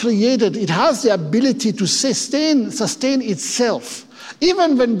God created, it has the ability to sustain itself.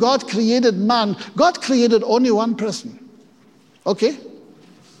 Even when God created man, God created only one person. Okay?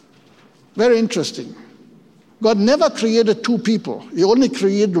 Very interesting. God never created two people. He only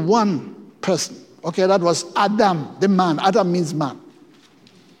created one person. Okay, that was Adam, the man. Adam means man.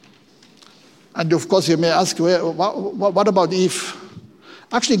 And of course, you may ask, what about Eve?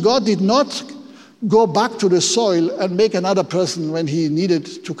 Actually, God did not go back to the soil and make another person when he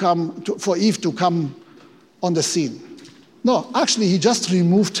needed to come, for Eve to come on the scene. No, actually, he just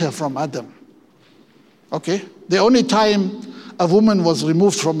removed her from Adam. Okay? The only time a woman was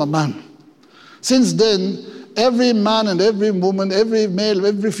removed from a man. Since then, every man and every woman, every male,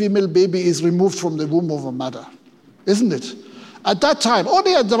 every female baby is removed from the womb of a mother. Isn't it? At that time,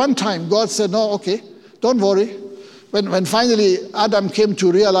 only at the one time, God said, no, okay, don't worry. When finally Adam came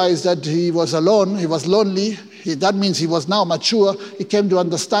to realize that he was alone, he was lonely, that means he was now mature, he came to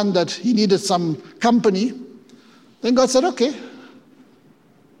understand that he needed some company. Then God said, okay,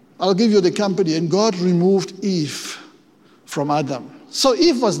 I'll give you the company. And God removed Eve from Adam. So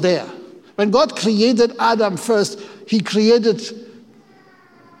Eve was there. When God created Adam first, he created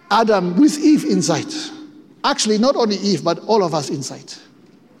Adam with Eve inside. Actually, not only Eve, but all of us inside.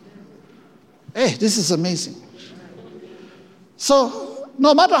 Hey, this is amazing. So,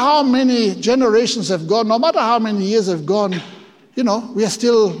 no matter how many generations have gone, no matter how many years have gone, we are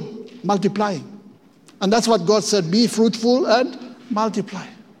still multiplying. And that's what God said, be fruitful and multiply.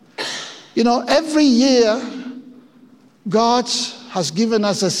 Every year, God has given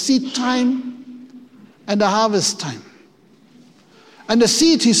us a seed time and a harvest time. And the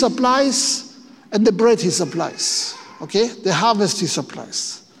seed he supplies, and the bread he supplies. Okay? The harvest he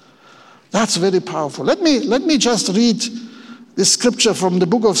supplies. That's very powerful. Let me just read the scripture from the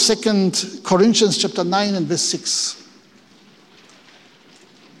book of 2 Corinthians chapter 9 and verse 6.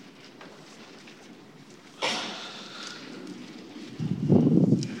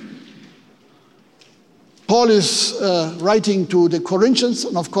 Paul is writing to the Corinthians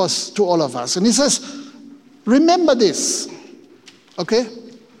and, of course, to all of us. And he says, remember this. Okay?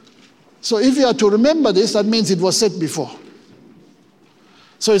 So if you are to remember this, that means it was said before.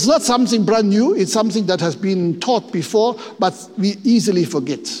 So it's not something brand new. It's something that has been taught before, but we easily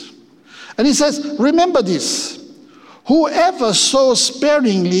forget. And he says, remember this. Whoever sows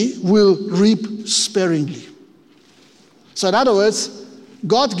sparingly will reap sparingly. So in other words,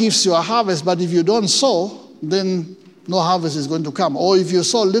 God gives you a harvest, but if you don't sow, then no harvest is going to come. Or if you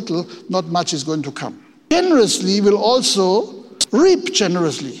sow little, not much is going to come. Generously will also reap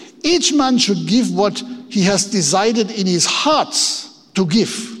generously. Each man should give what he has decided in his heart to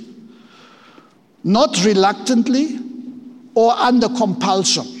give, not reluctantly or under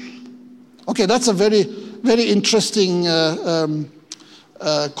compulsion. Okay, that's a very, very interesting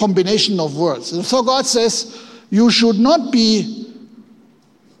combination of words. So God says, you should not be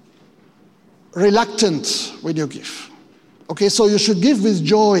reluctant when you give. Okay, so you should give with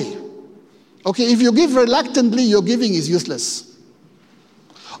joy. Okay, if you give reluctantly, your giving is useless.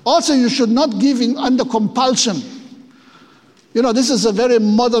 Also, you should not give in under compulsion. This is a very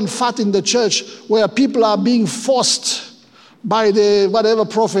modern fad in the church where people are being forced by the whatever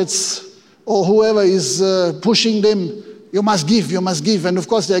prophets or whoever is pushing them. You must give, you must give. And of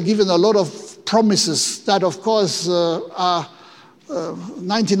course, they're given a lot of promises that, of course, are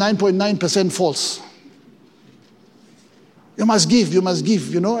 99.9% false. You must give,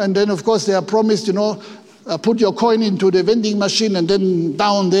 And then, of course, they are promised, put your coin into the vending machine and then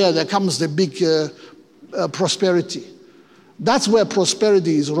down there comes the big prosperity. That's where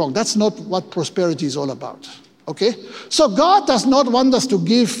prosperity is wrong. That's not what prosperity is all about. Okay? So God does not want us to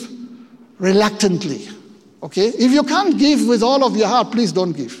give reluctantly. Okay? If you can't give with all of your heart, please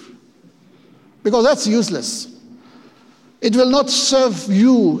don't give. because that's useless. It will not serve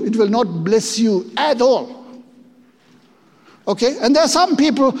you. It will not bless you at all. Okay? And there are some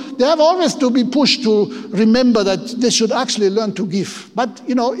people, they have always to be pushed to remember that they should actually learn to give. But,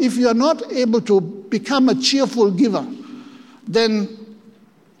 if you are not able to become a cheerful giver, then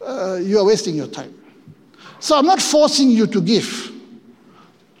you are wasting your time. So I'm not forcing you to give.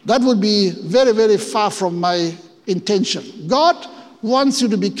 That would be very, very far from my intention. God wants you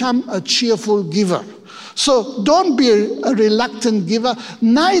to become a cheerful giver. So don't be a reluctant giver.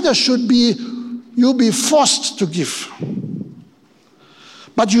 Neither should you be forced to give.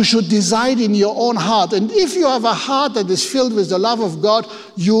 But you should decide in your own heart. And if you have a heart that is filled with the love of God,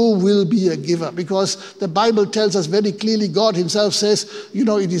 you will be a giver. Because the Bible tells us very clearly, God himself says,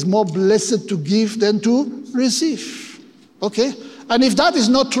 it is more blessed to give than to receive. Okay? And if that is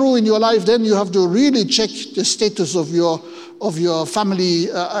not true in your life, then you have to really check the status of your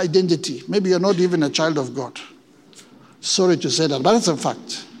family identity. Maybe you're not even a child of God. Sorry to say that, but that's a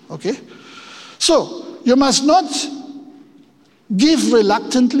fact. Okay? So, you must not give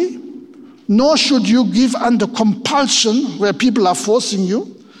reluctantly, nor should you give under compulsion where people are forcing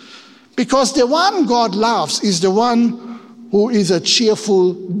you, because the one God loves is the one who is a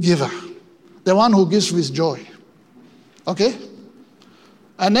cheerful giver, the one who gives with joy. Okay?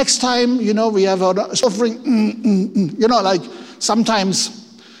 And next time, we have an offering, like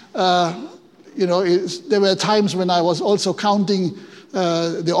sometimes, there were times when I was also counting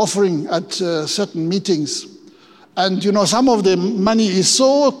the offering at certain meetings. And, some of the money is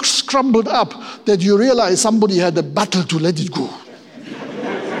so scrambled up that you realize somebody had a battle to let it go.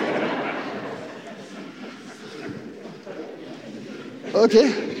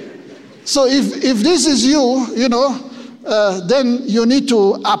 Okay? So if this is you, then you need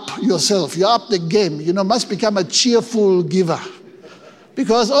to up yourself. You up the game. Must become a cheerful giver.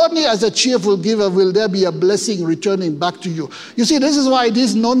 Because only as a cheerful giver will there be a blessing returning back to you. You see, this is why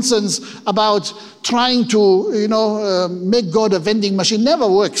this nonsense about trying to, make God a vending machine never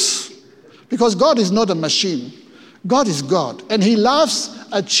works. Because God is not a machine. God is God. And he loves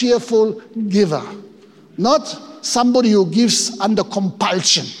a cheerful giver. Not somebody who gives under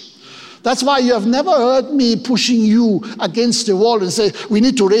compulsion. That's why you have never heard me pushing you against the wall and say, we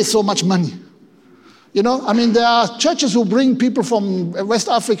need to raise so much money. There are churches who bring people from West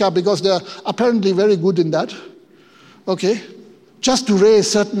Africa because they're apparently very good in that, okay, just to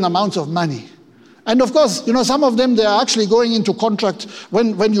raise certain amounts of money. And of course, some of them, they are actually going into contract.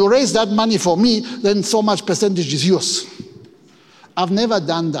 When you raise that money for me, then so much percentage is yours. I've never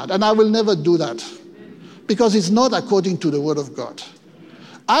done that, and I will never do that, because it's not according to the Word of God.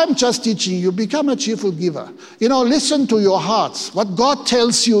 I'm just teaching you, become a cheerful giver. Listen to your hearts. What God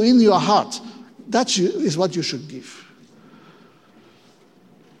tells you in your heart, that is what you should give.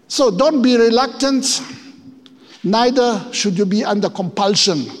 So don't be reluctant, neither should you be under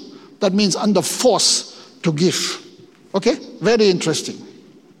compulsion. That means under force to give. Okay? Very interesting.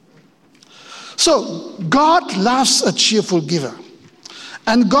 So, God loves a cheerful giver.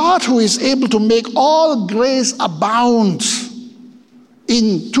 And God, who is able to make all grace abound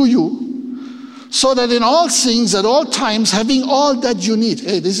into you, so that in all things, at all times, having all that you need.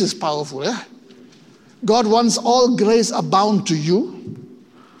 Hey, this is powerful, eh? God wants all grace abound to you,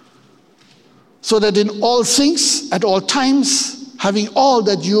 so that in all things, at all times, having all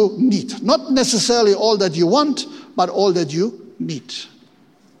that you need. Not necessarily all that you want, but all that you need.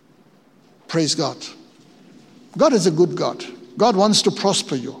 Praise God. God is a good God. God wants to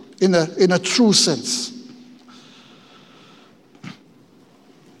prosper you in a true sense.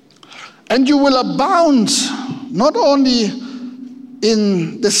 And you will abound not only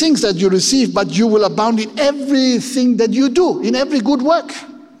in the things that you receive, but you will abound in everything that you do, in every good work.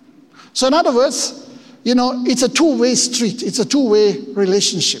 So in other words, it's a two-way street. It's a two-way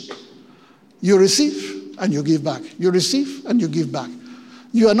relationship. You receive and you give back. You receive and you give back.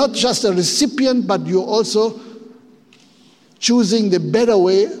 You are not just a recipient, but you're also choosing the better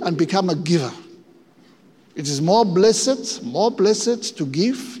way and become a giver. It is more blessed to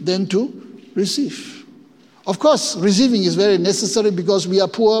give than to receive. Of course, receiving is very necessary because we are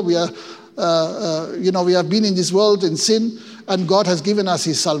poor. We have been in this world in sin, and God has given us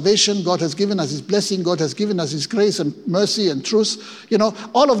his salvation. God has given us his blessing. God has given us his grace and mercy and truth.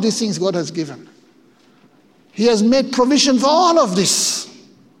 All of these things God has given. He has made provision for all of this.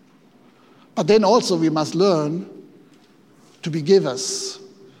 But then also we must learn to be givers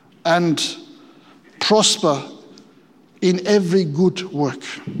and prosper in every good work.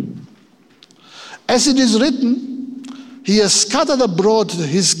 As it is written, he has scattered abroad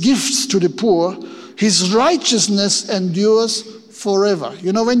his gifts to the poor. His righteousness endures forever.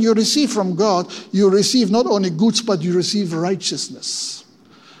 You know, when you receive from God, you receive not only goods, but you receive righteousness.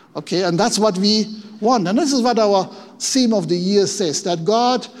 Okay, and that's what we want. And this is what our theme of the year says, that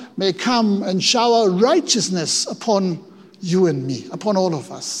God may come and shower righteousness upon you and me, upon all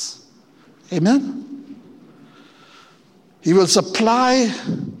of us. Amen? He will supply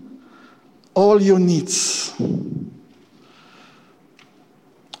all your needs.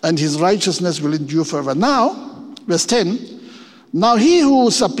 And his righteousness will endure forever. Now, verse 10, now he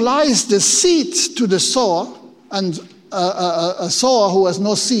who supplies the seed to the sower, and a sower who has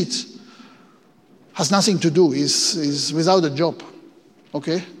no seed has nothing to do, is without a job.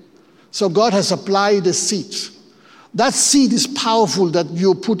 Okay? So God has supplied the seed. That seed is powerful that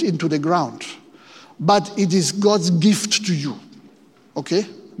you put into the ground, but it is God's gift to you. Okay?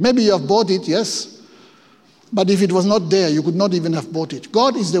 Maybe you have bought it, yes, but if it was not there, you could not even have bought it.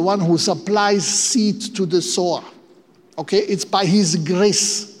 God is the one who supplies seed to the sower. Okay? It's by his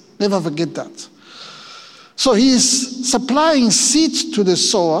grace. Never forget that. So he is supplying seed to the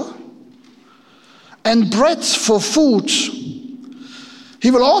sower and bread for food.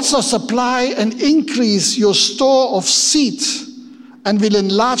 He will also supply and increase your store of seed and will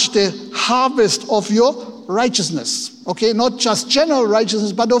enlarge the harvest of your righteousness. Okay, not just general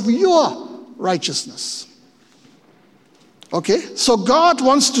righteousness, but of your righteousness. Okay, so God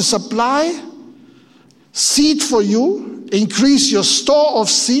wants to supply seed for you, increase your store of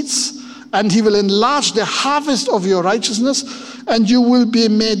seeds, and he will enlarge the harvest of your righteousness, and you will be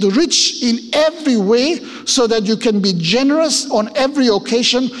made rich in every way so that you can be generous on every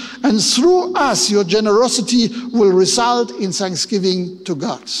occasion, and through us your generosity will result in thanksgiving to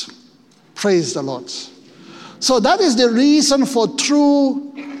God. Praise the Lord. So that is the reason for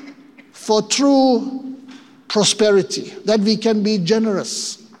true prosperity, that we can be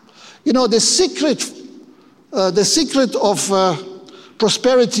generous. You know, the secret of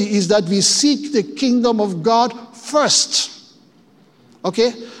prosperity is that we seek the kingdom of God first.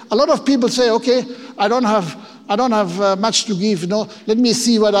 Okay? A lot of people say, okay, I don't have much to give, you know. Let me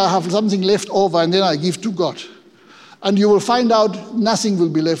see whether I have something left over and then I give to God. And you will find out nothing will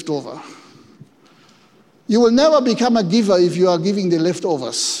be left over. You will never become a giver if you are giving the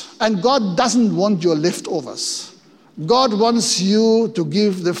leftovers. And God doesn't want your leftovers. God wants you to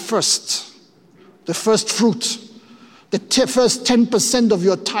give the first fruit. The first 10% of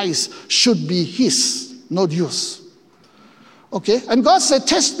your tithes should be his, not yours. Okay? And God said,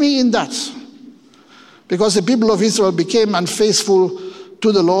 test me in that. Because the people of Israel became unfaithful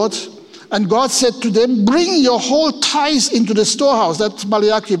to the Lord. And God said to them, bring your whole tithes into the storehouse. That's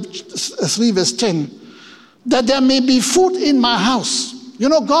Malachi 3 verse 10. That there may be food in my house. You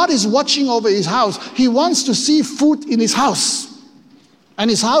know, God is watching over his house. He wants to see food in his house.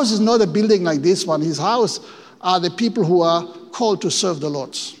 And his house is not a building like this one. His house are the people who are called to serve the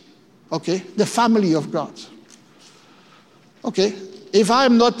Lord. Okay? The family of God. Okay? If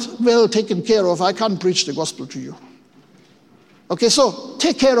I'm not well taken care of, I can't preach the gospel to you. Okay, so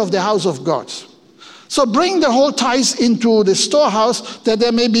take care of the house of God. So bring the whole tithes into the storehouse, that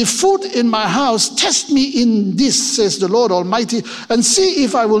there may be food in my house. Test me in this, says the Lord Almighty, and see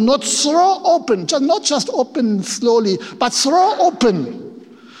if I will not throw open, not just open slowly, but throw open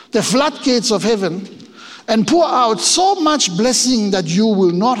the floodgates of heaven and pour out so much blessing that you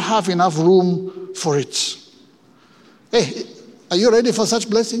will not have enough room for it. Hey, are you ready for such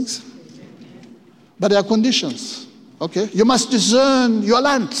blessings? But there are conditions. Okay? You must discern your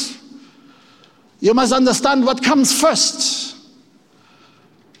land. You must understand what comes first.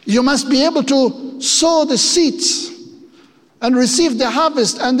 You must be able to sow the seeds and receive the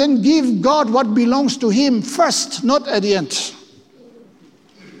harvest and then give God what belongs to him first, not at the end.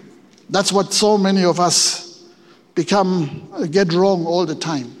 That's what so many of us get wrong all the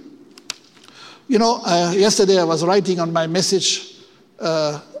time. You know, yesterday I was writing on my message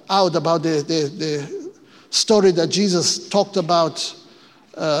out about the story that Jesus talked about,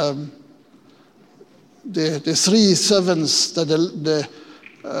 the three servants that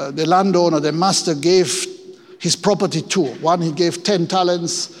the landowner, the master, gave his property to. One he gave 10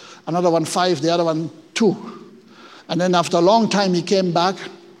 talents, another one 5, the other one 2. And then after a long time he came back.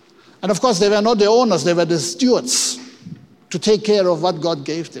 And of course they were not the owners, they were the stewards to take care of what God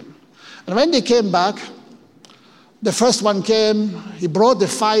gave them. And when they came back, the first one came, he brought the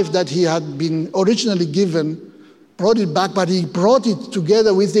 5 that he had been originally given, brought it back, but he brought it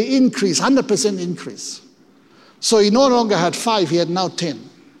together with the increase, 100% increase. So he no longer had 5, he had now 10.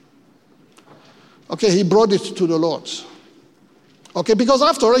 Okay, he brought it to the Lord. Okay, because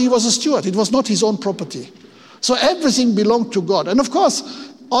after all, he was a steward. It was not his own property. So everything belonged to God. And of course,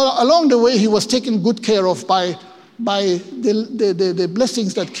 along the way, he was taken good care of by by the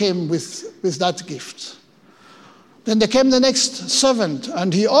blessings that came with that gift. Then there came the next servant,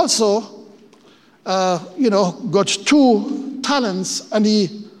 and he also, got 2 talents, and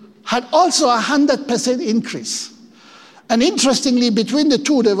he had also 100% increase. And interestingly, between the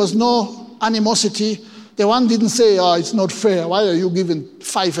 2, there was no animosity. The one didn't say, it's not fair. Why are you giving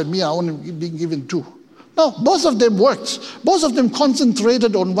 5 and me are only being given 2? No, both of them worked. Both of them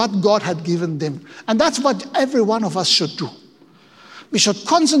concentrated on what God had given them. And that's what every one of us should do. We should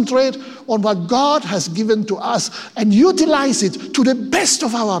concentrate on what God has given to us and utilize it to the best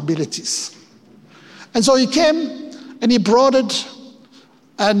of our abilities. And so he came and he brought it,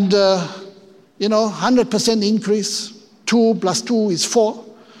 and 100% increase. 2 plus 2 is 4.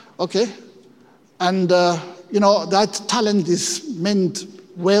 Okay? And that talent is meant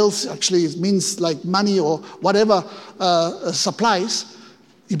wealth. Actually, it means like money or whatever supplies.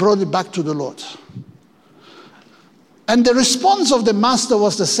 He brought it back to the Lord. And the response of the master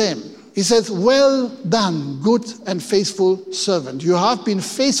was the same. He says, well done, good and faithful servant. You have been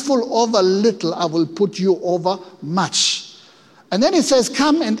faithful over little, I will put you over much. And then it says,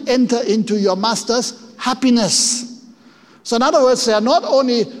 come and enter into your master's happiness. So in other words, they are not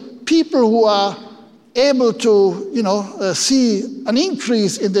only people who are able to, see an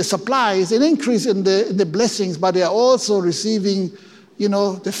increase in the supplies, an increase in the blessings, but they are also receiving,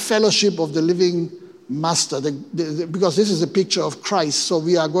 the fellowship of the living master, because this is a picture of Christ, so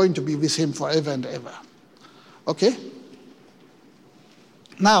we are going to be with him forever and ever. Okay?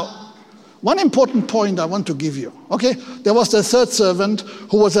 Now, one important point I want to give you. Okay? There was the third servant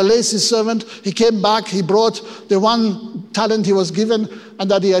who was a lazy servant. He came back, he brought the 1 talent he was given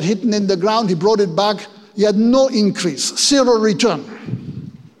and that he had hidden in the ground, he brought it back. He had no increase, 0 return.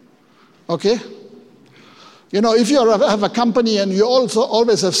 Okay? If you have a company and you also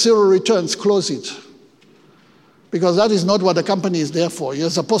always have 0 returns, close it. Because that is not what a company is there for. You're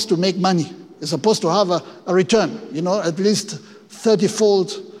supposed to make money. You're supposed to have a return, at least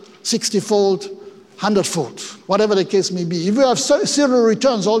 30-fold, 60-fold, 100-fold, whatever the case may be. If you have 0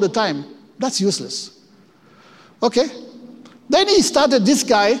 returns all the time, that's useless. Okay? Then he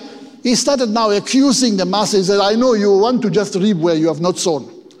started now accusing the master. He said, I know you want to just reap where you have not sown.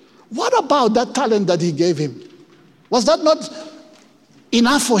 What about that talent that he gave him? Was that not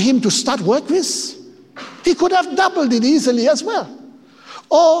enough for him to start work with? He could have doubled it easily as well.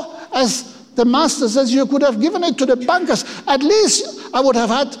 Or, as the master says, you could have given it to the bankers. At least I would have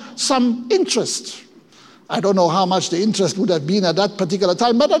had some interest. I don't know how much the interest would have been at that particular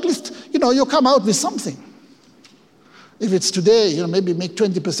time, but at least, you come out with something. If it's today, maybe make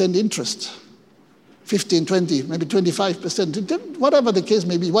 20% interest. 15, 20, maybe 25%, whatever the case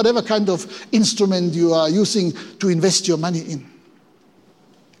may be, whatever kind of instrument you are using to invest your money in.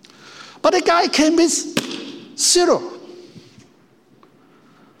 But the guy came with 0.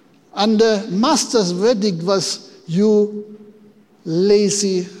 And the master's verdict was, you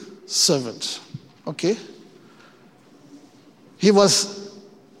lazy servant. Okay? He was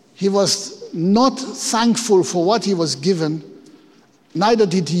not thankful for what he was given. Neither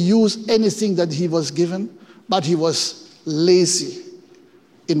did he use anything that he was given, but he was lazy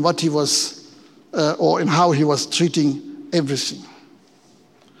in what he was, or in how he was treating everything.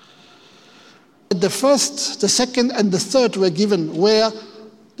 The first, the second, and the third were given were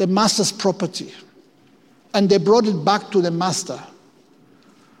the master's property, and they brought it back to the master.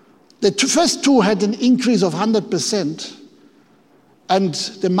 The first 2 had an increase of 100%, and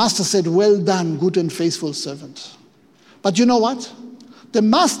the master said, well done, good and faithful servant. But you know what? The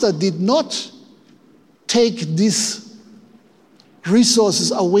master did not take these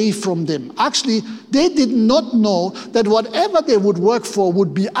resources away from them. Actually, they did not know that whatever they would work for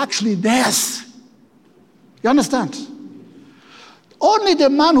would be actually theirs. You understand? Only the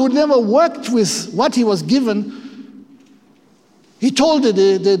man who never worked with what he was given, he told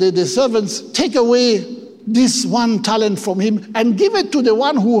the servants, take away this 1 talent from him and give it to the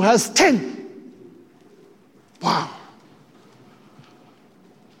one who has 10. Wow.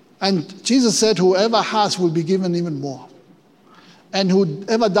 And Jesus said, whoever has will be given even more. And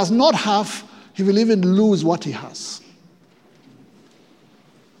whoever does not have, he will even lose what he has.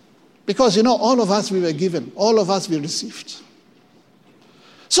 Because, all of us we were given. All of us we received.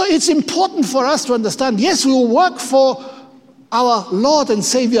 So it's important for us to understand, yes, we will work for our Lord and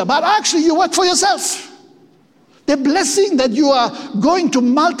Savior, but actually you work for yourself. The blessing that you are going to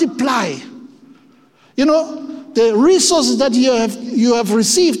multiply, the resources that you have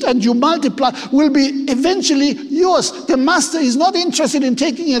received and you multiply will be eventually yours. The master is not interested in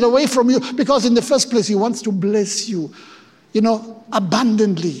taking it away from you because in the first place he wants to bless you,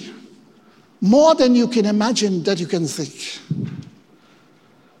 abundantly. more than you can imagine, that you can think.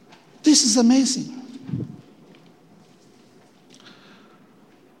 This is amazing.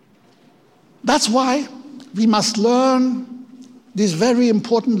 That's why we must learn these very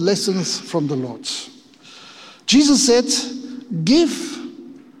important lessons from the Lord. Jesus said, "Give,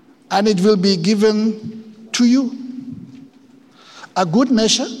 and it will be given to you. A good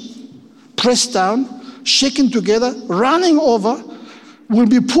measure, pressed down, shaken together, running over, will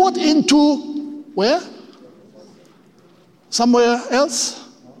be poured into," where? Somewhere else?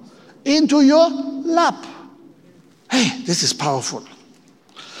 Into your lap. Hey, this is powerful.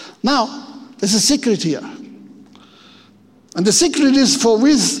 Now, there's a secret here. And the secret is for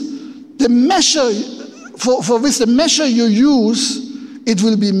with the measure you use, it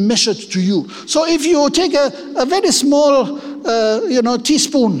will be measured to you. So if you take a very small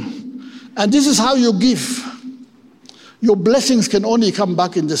teaspoon, and this is how you give, your blessings can only come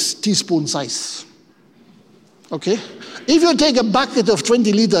back in this teaspoon size. Okay? If you take a bucket of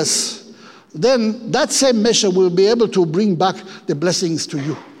 20 liters, then that same measure will be able to bring back the blessings to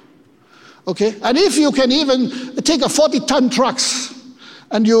you. Okay? And if you can even take a 40-ton trucks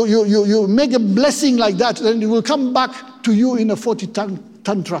and you make a blessing like that, then it will come back to you in a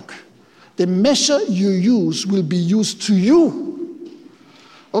 40-ton truck. The measure you use will be used to you.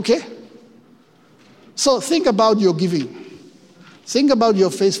 Okay? So think about your giving. Think about your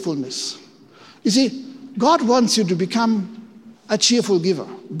faithfulness. You see, God wants you to become a cheerful giver.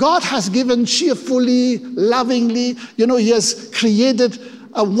 God has given cheerfully, lovingly. He has created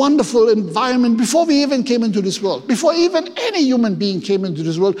a wonderful environment before we even came into this world. Before even any human being came into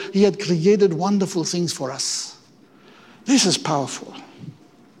this world, He had created wonderful things for us. This is powerful.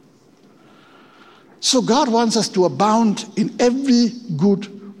 So God wants us to abound in every good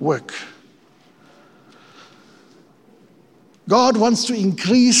work. God wants to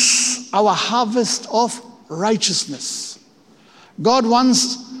increase our harvest of righteousness. God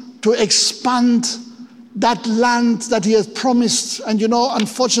wants to expand that land that He has promised. And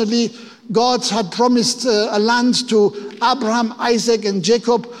unfortunately, God had promised a land to Abram, Isaac, and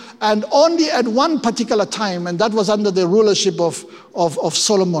Jacob, and only at one particular time, and that was under the rulership of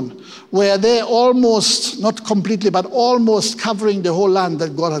Solomon, where they almost, not completely, but almost covering the whole land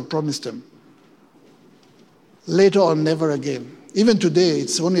that God had promised them. Later on, never again. Even today,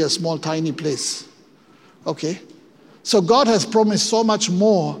 it's only a small, tiny place. Okay? So God has promised so much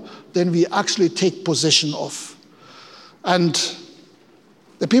more than we actually take possession of. And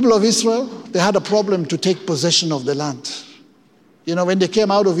the people of Israel, they had a problem to take possession of the land. When they came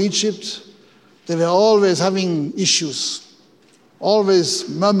out of Egypt, they were always having issues, always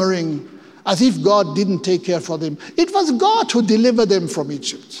murmuring, as if God didn't take care for them. It was God who delivered them from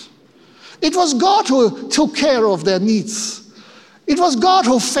Egypt. It was God who took care of their needs. It was God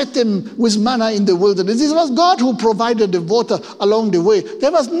who fed them with manna in the wilderness. It was God who provided the water along the way.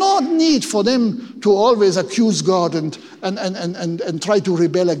 There was no need for them to always accuse God and try to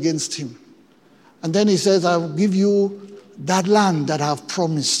rebel against Him. And then He says, "I'll give you that land that I've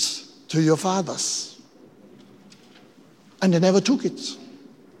promised to your fathers." And they never took it.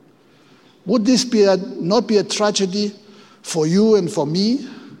 Would this not be a tragedy for you and for me?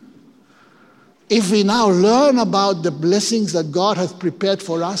 If we now learn about the blessings that God has prepared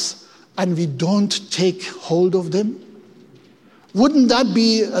for us and we don't take hold of them, wouldn't that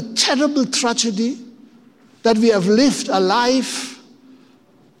be a terrible tragedy that we have lived a life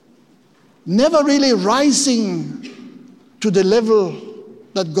never really rising to the level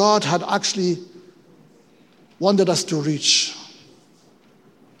that God had actually wanted us to reach?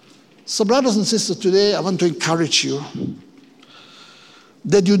 So, brothers and sisters, today I want to encourage you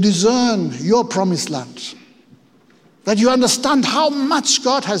that you discern your promised land, that you understand how much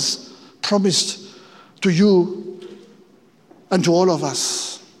God has promised to you and to all of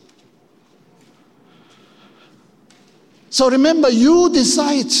us. So remember, you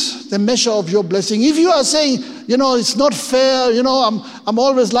decide the measure of your blessing. If you are saying, it's not fair, I'm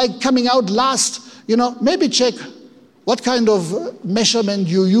always like coming out last, maybe check what kind of measurement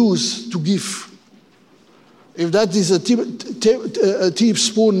you use to give. If that is a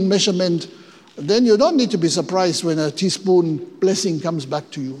teaspoon measurement, then you don't need to be surprised when a teaspoon blessing comes back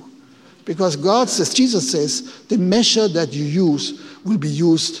to you. Because God says, Jesus says, the measure that you use will be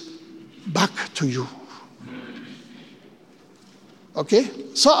used back to you. Okay?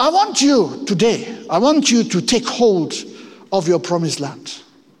 So I want you to take hold of your promised land,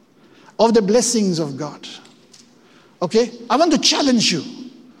 of the blessings of God. Okay? I want to challenge you.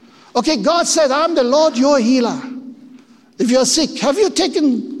 Okay, God said, I'm the Lord, your healer. If you're sick, have you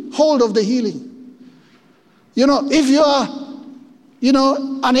taken hold of the healing? If you are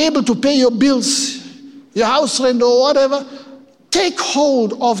unable to pay your bills, your house rent or whatever, take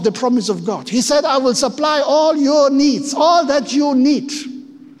hold of the promise of God. He said, I will supply all your needs, all that you need.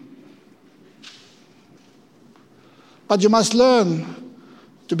 But you must learn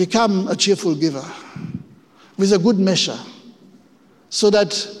to become a cheerful giver with a good measure, so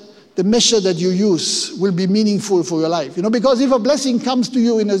that the measure that you use will be meaningful for your life. Because if a blessing comes to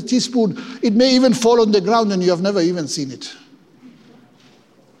you in a teaspoon, it may even fall on the ground and you have never even seen it.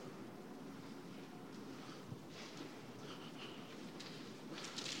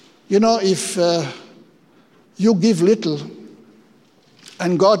 If you give little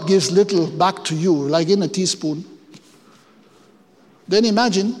and God gives little back to you, like in a teaspoon, then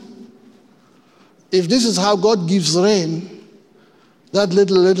imagine if this is how God gives rain, that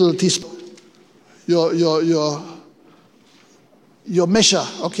little teaspoon, your measure,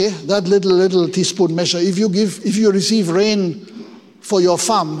 okay? That little teaspoon measure. If you receive rain for your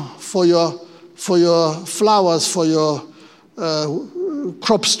farm, for your flowers, for your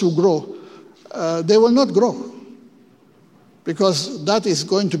crops to grow, they will not grow, because that is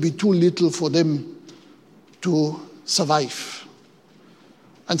going to be too little for them to survive.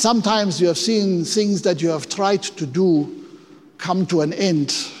 And sometimes you have seen things that you have tried to do come to an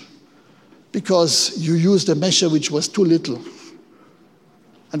end because you used a measure which was too little,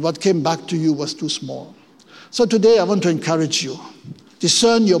 and what came back to you was too small. So today I want to encourage you.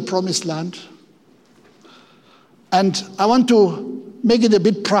 Discern your promised land. And I want to make it a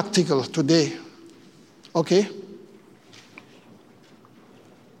bit practical today. Okay?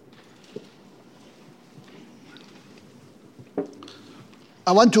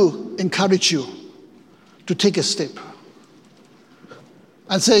 I want to encourage you to take a step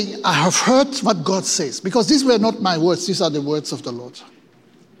and say, I have heard what God says. Because these were not my words, these are the words of the Lord.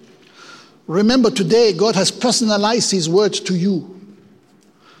 Remember, today God has personalized his word to you.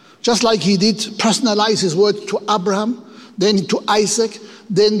 Just like he did personalize his word to Abraham, then to Isaac,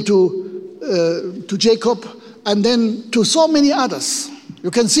 then to Jacob, and then to so many others.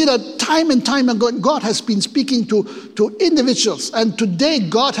 You can see that time and time again, God has been speaking to individuals. And today,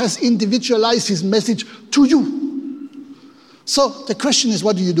 God has individualized his message to you. So the question is,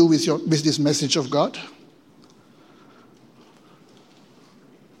 what do you do with this message of God?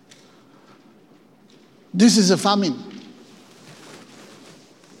 This is a famine.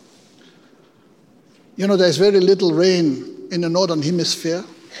 There's very little rain in the northern hemisphere.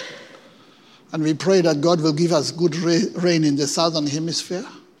 And we pray that God will give us good rain in the southern hemisphere.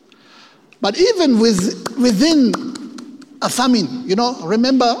 But even within a famine,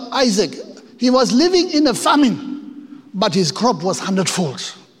 remember Isaac, he was living in a famine, but his crop was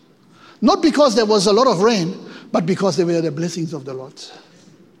 100-fold. Not because there was a lot of rain, but because there were the blessings of the Lord.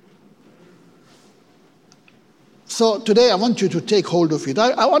 So today I want you to take hold of it.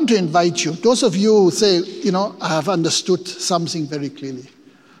 I want to invite you. Those of you who say, I have understood something very clearly.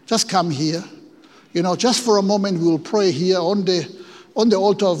 Just come here. Just for a moment we will pray here on the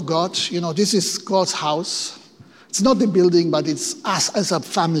altar of God. This is God's house. It's not the building, but it's us as a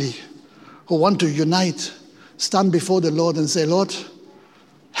family who want to unite, stand before the Lord and say, Lord,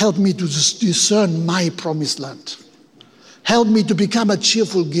 help me to discern my promised land. Help me to become a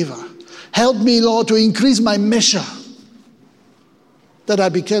cheerful giver. Help me, Lord, to increase my measure, that I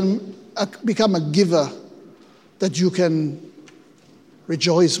become a giver that you can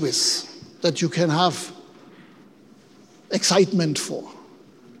rejoice with, that you can have excitement for.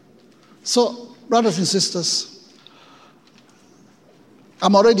 So, brothers and sisters,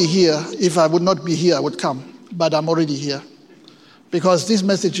 I'm already here. If I would not be here, I would come, but I'm already here. Because this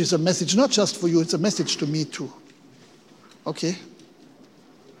message is a message not just for you, it's a message to me too. Okay?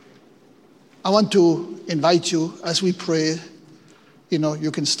 I want to invite you as we pray.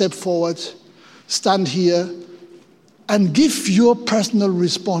 You can step forward, stand here, and give your personal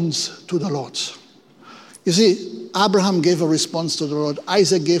response to the Lord. You see, Abraham gave a response to the Lord.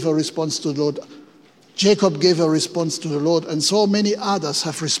 Isaac gave a response to the Lord. Jacob gave a response to the Lord. And so many others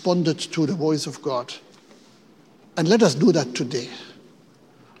have responded to the voice of God. And let us do that today.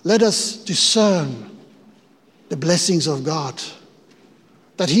 Let us discern the blessings of God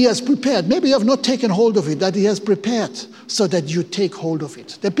that he has prepared. Maybe you have not taken hold of it, that he has prepared so that you take hold of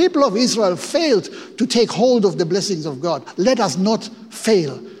it. The people of Israel failed to take hold of the blessings of God. Let us not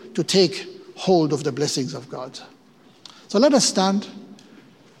fail to take hold of the blessings of God. So let us stand.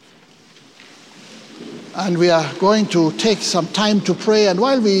 And we are going to take some time to pray. And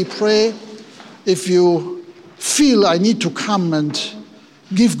while we pray, if you feel I need to come and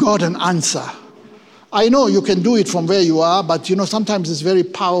give God an answer, I know you can do it from where you are, but sometimes it's very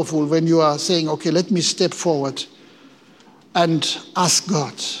powerful when you are saying, okay, let me step forward and ask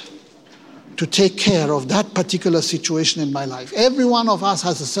God to take care of that particular situation in my life. Every one of us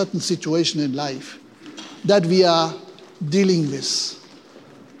has a certain situation in life that we are dealing with.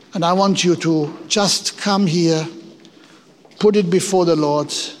 And I want you to just come here, put it before the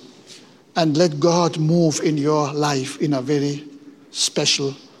Lord, and let God move in your life in a very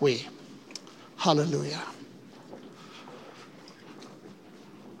special way. Hallelujah.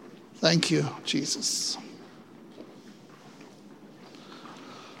 Thank you, Jesus.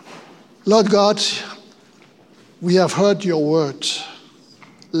 Lord God, we have heard your word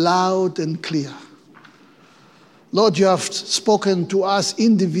loud and clear. Lord, you have spoken to us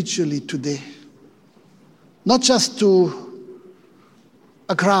individually today, not just to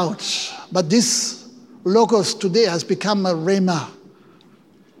a crowd, but this logos today has become a rhema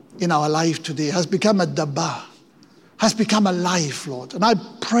in our life today, has become a dabah, has become a life, Lord. And I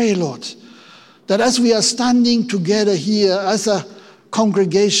pray, Lord, that as we are standing together here as a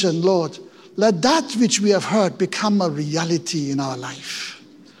congregation, Lord, let that which we have heard become a reality in our life.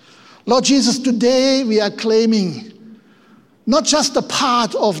 Lord Jesus, today we are claiming not just a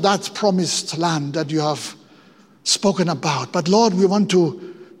part of that promised land that you have spoken about, but Lord, we want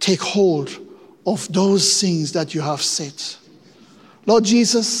to take hold of those things that you have said. Lord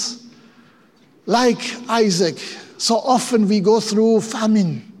Jesus, like Isaac, so often we go through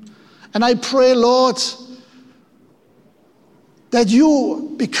famine. And I pray, Lord, that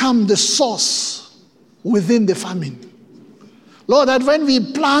you become the source within the famine. Lord, that when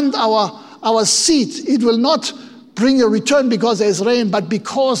we plant our seed, it will not bring a return because there is rain, but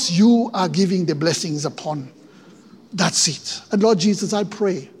because you are giving the blessings upon that seed. And Lord Jesus, I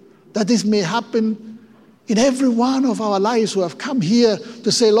pray that this may happen in every one of our lives who have come here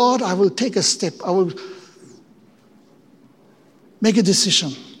to say, Lord, I will take a step. I will make a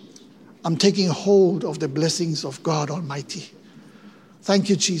decision. I'm taking hold of the blessings of God Almighty. Thank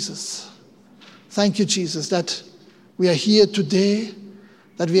you, Jesus. Thank you, Jesus, that we are here today,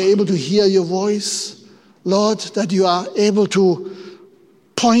 that we are able to hear your voice. Lord, that you are able to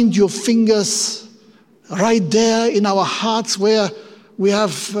point your fingers right there in our hearts where we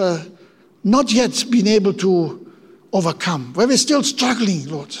have not yet been able to overcome, where we're still struggling,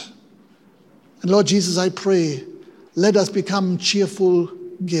 Lord. And Lord Jesus, I pray, let us become cheerful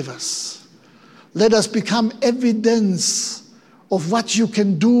givers. Let us become evidence of what you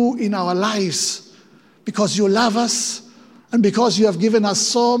can do in our lives because you love us and because you have given us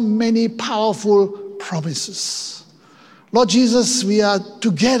so many powerful promises. Lord Jesus, we are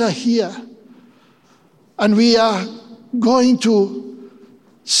together here and we are going to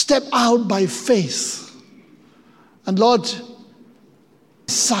step out by faith. And Lord,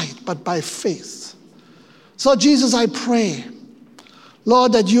 sight, but by faith. So Jesus, I pray,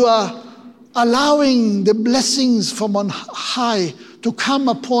 Lord, that you are allowing the blessings from on high to come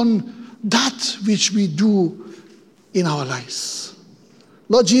upon that which we do in our lives.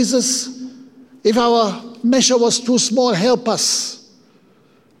 Lord Jesus, if our measure was too small, help us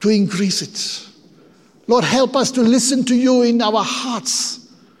to increase it. Lord, help us to listen to you in our hearts,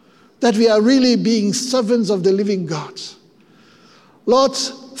 that we are really being servants of the living God. Lord,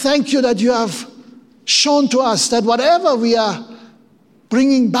 thank you that you have shown to us that whatever we are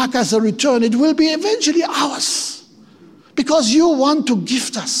bringing back as a return, it will be eventually ours. Because you want to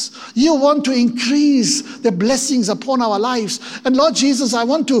gift us. You want to increase the blessings upon our lives. And Lord Jesus, I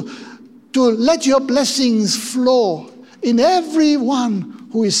want to let your blessings flow in everyone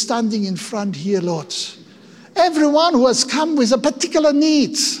who is standing in front here, Lord. Everyone who has come with a particular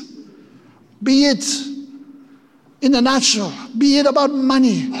need, be it in the natural, be it about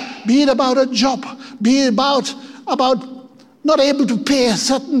money, be it about a job, be it about not able to pay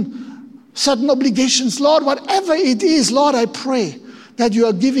certain obligations. Lord, whatever it is, Lord, I pray that you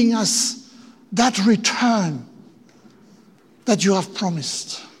are giving us that return that you have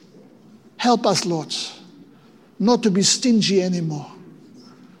promised. Help us, Lord, not to be stingy anymore,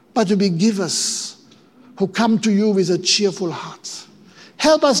 but to be givers who come to you with a cheerful heart.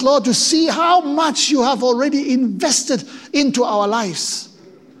 Help us, Lord, to see how much you have already invested into our lives.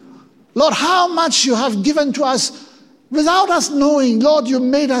 Lord, how much you have given to us without us knowing. Lord, you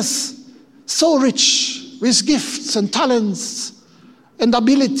made us so rich with gifts and talents and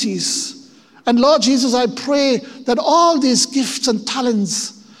abilities. And Lord Jesus, I pray that all these gifts and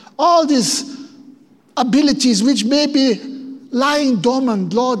talents, all these abilities which may be lying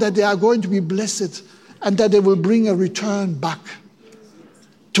dormant, Lord, that they are going to be blessed and that they will bring a return back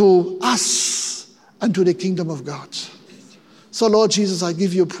to us and to the kingdom of God. So Lord Jesus, I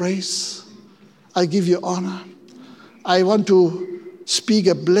give you praise. I give you honor. I want to speak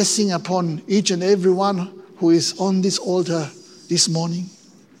a blessing upon each and every one who is on this altar this morning.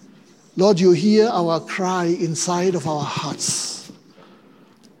 Lord, you hear our cry inside of our hearts.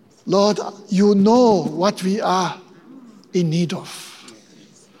 Lord, you know what we are in need of.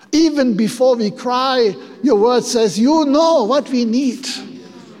 Even before we cry, your word says, you know what we need.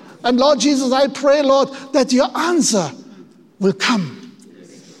 And Lord Jesus, I pray, Lord, that your answer will come.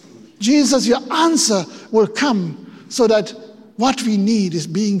 Jesus, your answer will come so that what we need is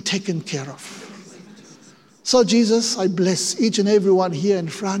being taken care of. So Jesus, I bless each and everyone here in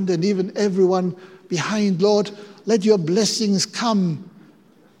front and even everyone behind. Lord, let your blessings come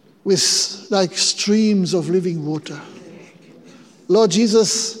with like streams of living water. Lord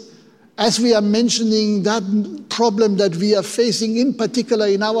Jesus, as we are mentioning that problem that we are facing, in particular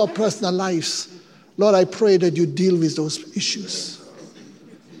in our personal lives, Lord, I pray that you deal with those issues.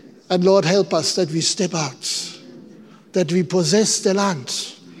 And Lord, help us that we step out, that we possess the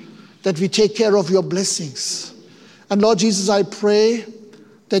land, that we take care of your blessings. And Lord Jesus, I pray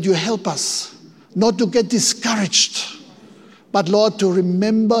that you help us not to get discouraged, but Lord, to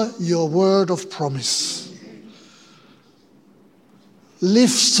remember your word of promise.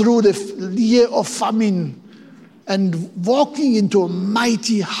 Live through the year of famine and walking into a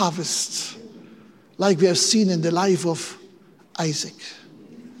mighty harvest like we have seen in the life of Isaac.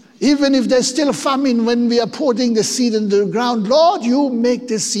 Even if there's still famine when we are putting the seed in the ground, Lord, you make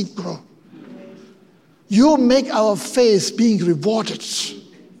the seed grow. You make our faith being rewarded.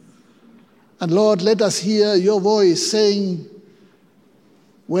 And Lord, let us hear your voice saying,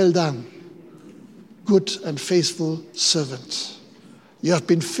 well done, good and faithful servant. You have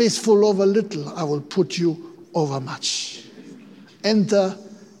been faithful over little, I will put you over much. Enter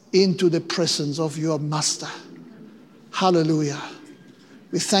into the presence of your master. Hallelujah.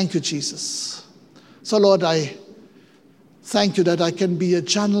 We thank you, Jesus. So, Lord, I thank you that I can be a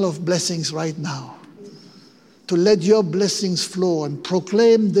channel of blessings right now, to let your blessings flow and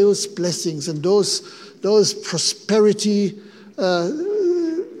proclaim those blessings and those prosperity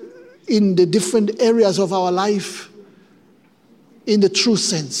in the different areas of our life in the true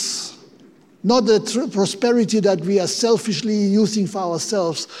sense. Not the prosperity that we are selfishly using for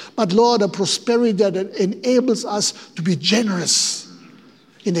ourselves, but, Lord, a prosperity that enables us to be generous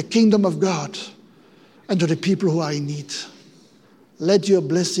in the kingdom of God and to the people who are in need. Let your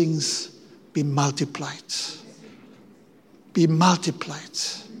blessings be multiplied. Be multiplied.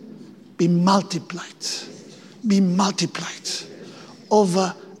 Be multiplied. Be multiplied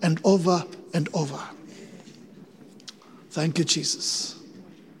over and over and over. Thank you, Jesus.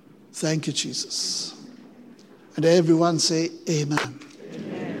 Thank you, Jesus. And everyone say amen.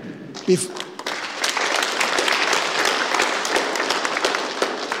 Amen.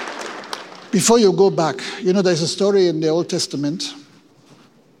 Before you go back, there's a story in the Old Testament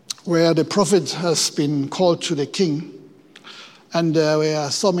where the prophet has been called to the king, and there were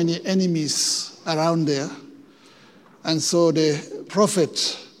so many enemies around there. And so the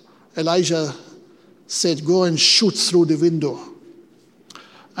prophet Elijah said, go and shoot through the window.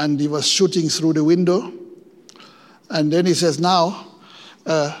 And he was shooting through the window. And then he says, now,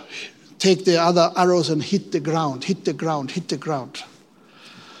 take the other arrows and hit the ground, hit the ground, hit the ground.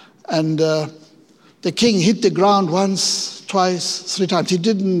 And the king hit the ground once, twice, three times. He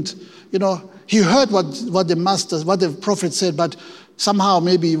didn't, he heard what the prophet said, but somehow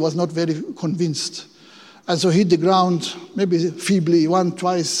maybe he was not very convinced. And so he hit the ground, maybe feebly, once,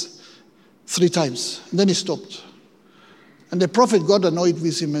 twice, three times. And then he stopped. And the prophet got annoyed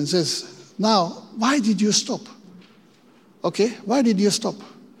with him and says, now, why did you stop? Okay, why did you stop?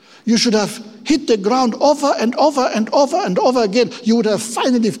 You should have hit the ground over and over and over and over again. You would have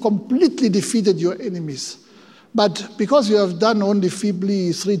finally completely defeated your enemies. But because you have done only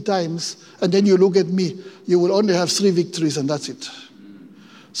feebly three times, and then you look at me, you will only have 3 victories and that's it.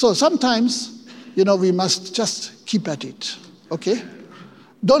 So sometimes, we must just keep at it, okay?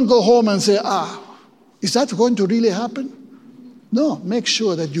 Don't go home and say, is that going to really happen? No, make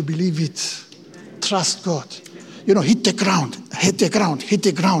sure that you believe it. Trust God. Hit the ground, hit the ground, hit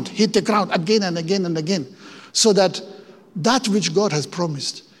the ground, hit the ground again and again and again, so that which God has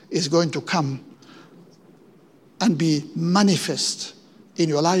promised is going to come and be manifest in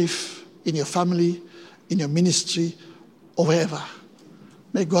your life, in your family, in your ministry, or wherever.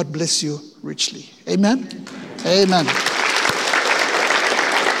 May God bless you richly. Amen? Amen.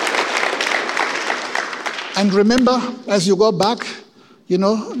 And remember, as you go back, we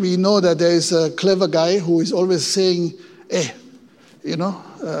know that there is a clever guy who is always saying,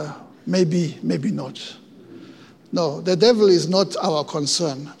 maybe not. No, the devil is not our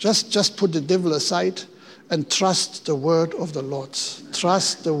concern. Just put the devil aside and trust the word of the Lord.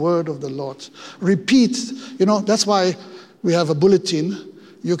 Trust the word of the Lord. Repeat. That's why we have a bulletin.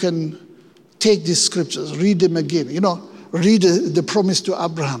 You can take these scriptures, read them again. Read the promise to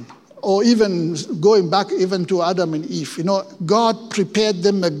Abraham, or even going back even to Adam and Eve. God prepared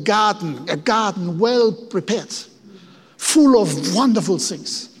them a garden well prepared, full of wonderful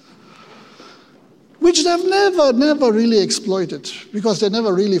things, which they've never really exploited, because they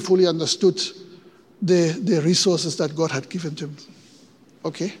never really fully understood the resources that God had given to them.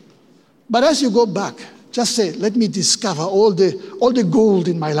 Okay? But as you go back, just say, let me discover all the gold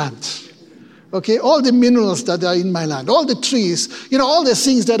in my land. Okay, all the minerals that are in my land, all the trees, all the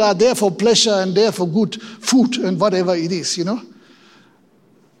things that are there for pleasure and there for good food and whatever it is,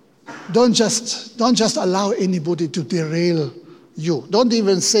 Don't just allow anybody to derail you. Don't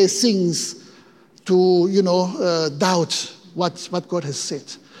even say things to, doubt what God has said.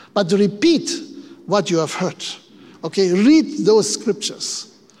 But repeat what you have heard. Okay, read those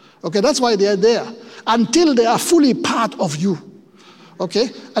scriptures. Okay, that's why they are there, until they are fully part of you. Okay?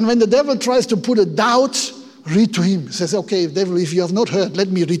 And when the devil tries to put a doubt, read to him. He says, okay, devil, if you have not heard, let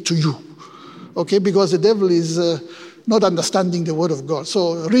me read to you. Okay? Because the devil is not understanding the word of God.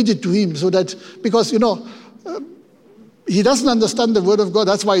 So read it to him so that, because, he doesn't understand the word of God.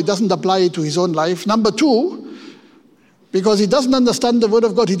 That's why he doesn't apply it to his own life. Number two, because he doesn't understand the word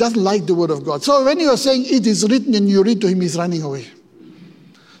of God, he doesn't like the word of God. So when you are saying it is written and you read to him, he's running away.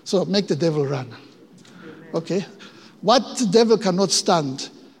 So make the devil run. Okay? What the devil cannot stand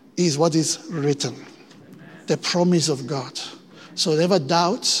is what is written, the promise of God. So never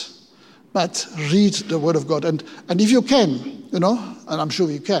doubt, but read the word of God. And if you can, and I'm sure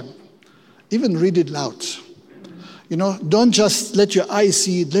you can, even read it loud. Don't just let your eyes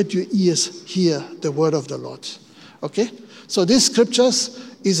see it, let your ears hear the word of the Lord. Okay? So these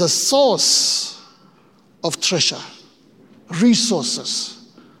scriptures is a source of treasure,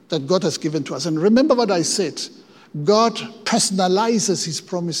 resources that God has given to us. And remember what I said. God personalizes his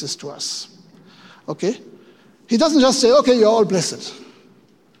promises to us. Okay? He doesn't just say, okay, you're all blessed.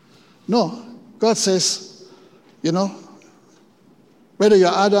 No. God says, whether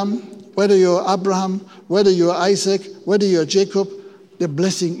you're Adam, whether you're Abraham, whether you're Isaac, whether you're Jacob, the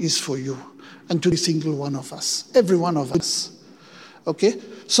blessing is for you and to every single one of us. Every one of us. Okay?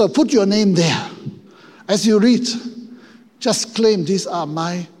 So put your name there. As you read, just claim, these are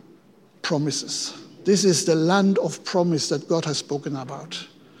my promises. This is the land of promise that God has spoken about.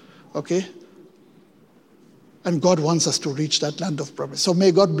 Okay? And God wants us to reach that land of promise. So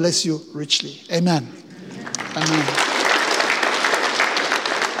may God bless you richly. Amen. Amen.